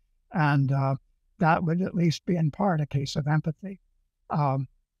true, and that would at least be in part a case of empathy. And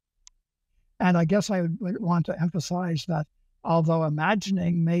I guess I would want to emphasize that although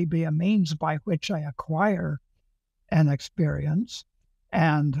imagining may be a means by which I acquire an experience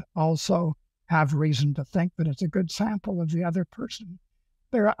and also have reason to think that it's a good sample of the other person,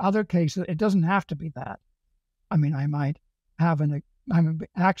 there are other cases, it doesn't have to be that. I mean, I might have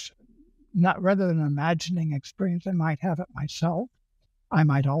not rather than imagining experience, I might have it myself. I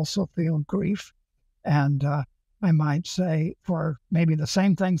might also feel grief. And I might say for maybe the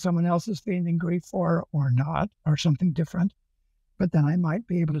same thing someone else is feeling grief for or not, or something different. But then I might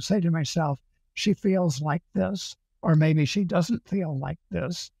be able to say to myself, she feels like this, or maybe she doesn't feel like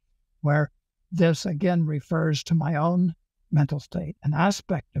this, where this again refers to my own mental state, an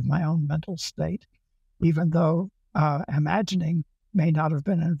aspect of my own mental state, even though imagining may not have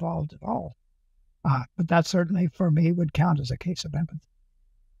been involved at all. But that certainly for me would count as a case of empathy.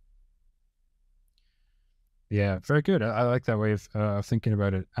 Yeah, very good. I like that way of thinking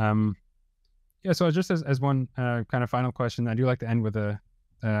about it. So just as one kind of final question, I do like to end with a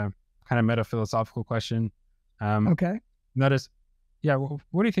kind of meta-philosophical question. Okay. And that is,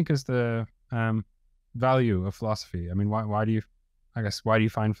 what do you think is the value of philosophy? I mean, why do you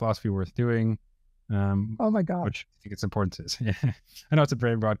find philosophy worth doing? Oh my gosh. What do you think its importance is? Yeah. I know it's a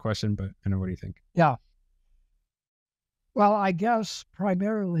very broad question, but what do you think? Yeah. Well, I guess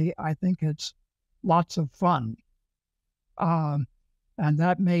primarily I think it's lots of fun. And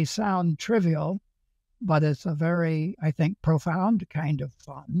that may sound trivial, but it's a very, I think, profound kind of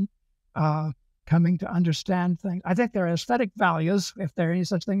fun. Coming to understand things. I think there are aesthetic values, if there are any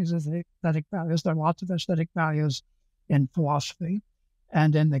such things as aesthetic values. There are lots of aesthetic values in philosophy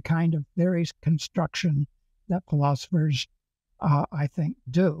and in the kind of theory construction that philosophers, I think,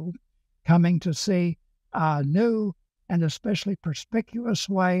 do. Coming to see a new and especially perspicuous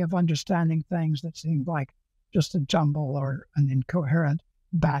way of understanding things that seemed like just a jumble or an incoherent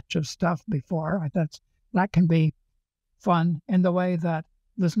batch of stuff before. That can be fun in the way that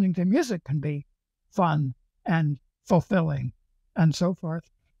listening to music can be fun and fulfilling and so forth.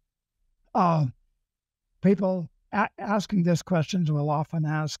 People asking these questions will often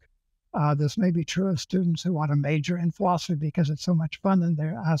ask, this may be true of students who want to major in philosophy because it's so much fun, and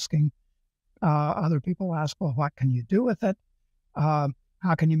they're asking, other people ask, well, what can you do with it?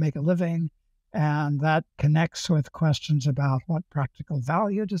 How can you make a living? And that connects with questions about what practical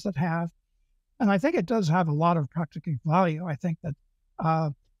value does it have? And I think it does have a lot of practical value. I think that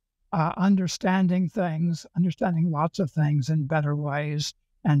understanding lots of things in better ways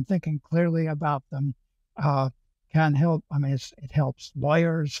and thinking clearly about them can help. I mean, it helps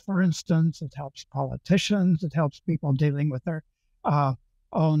lawyers, for instance. It helps politicians. It helps people dealing with their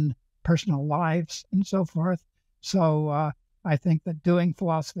own personal lives and so forth. So I think that doing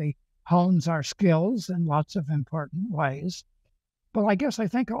philosophy hones our skills in lots of important ways. But I guess I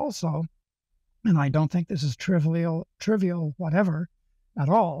think also, and I don't think this is trivial whatever at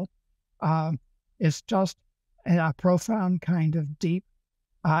all, it's just a profound kind of deep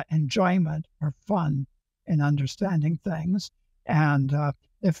enjoyment or fun in understanding things. And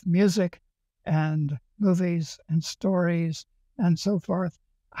if music and movies and stories and so forth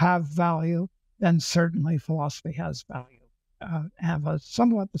have value, then certainly philosophy has value, have a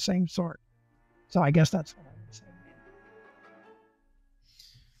somewhat the same sort. So I guess that's what I would say.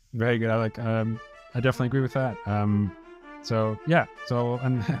 Very good. I definitely agree with that. So I'll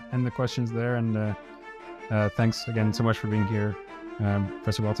end the questions there. And thanks again so much for being here,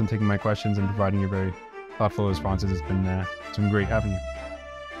 Professor Walton, taking my questions and providing your very thoughtful responses. It's been great having you.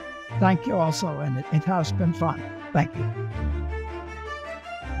 Thank you also, and it has been fun. Thank you.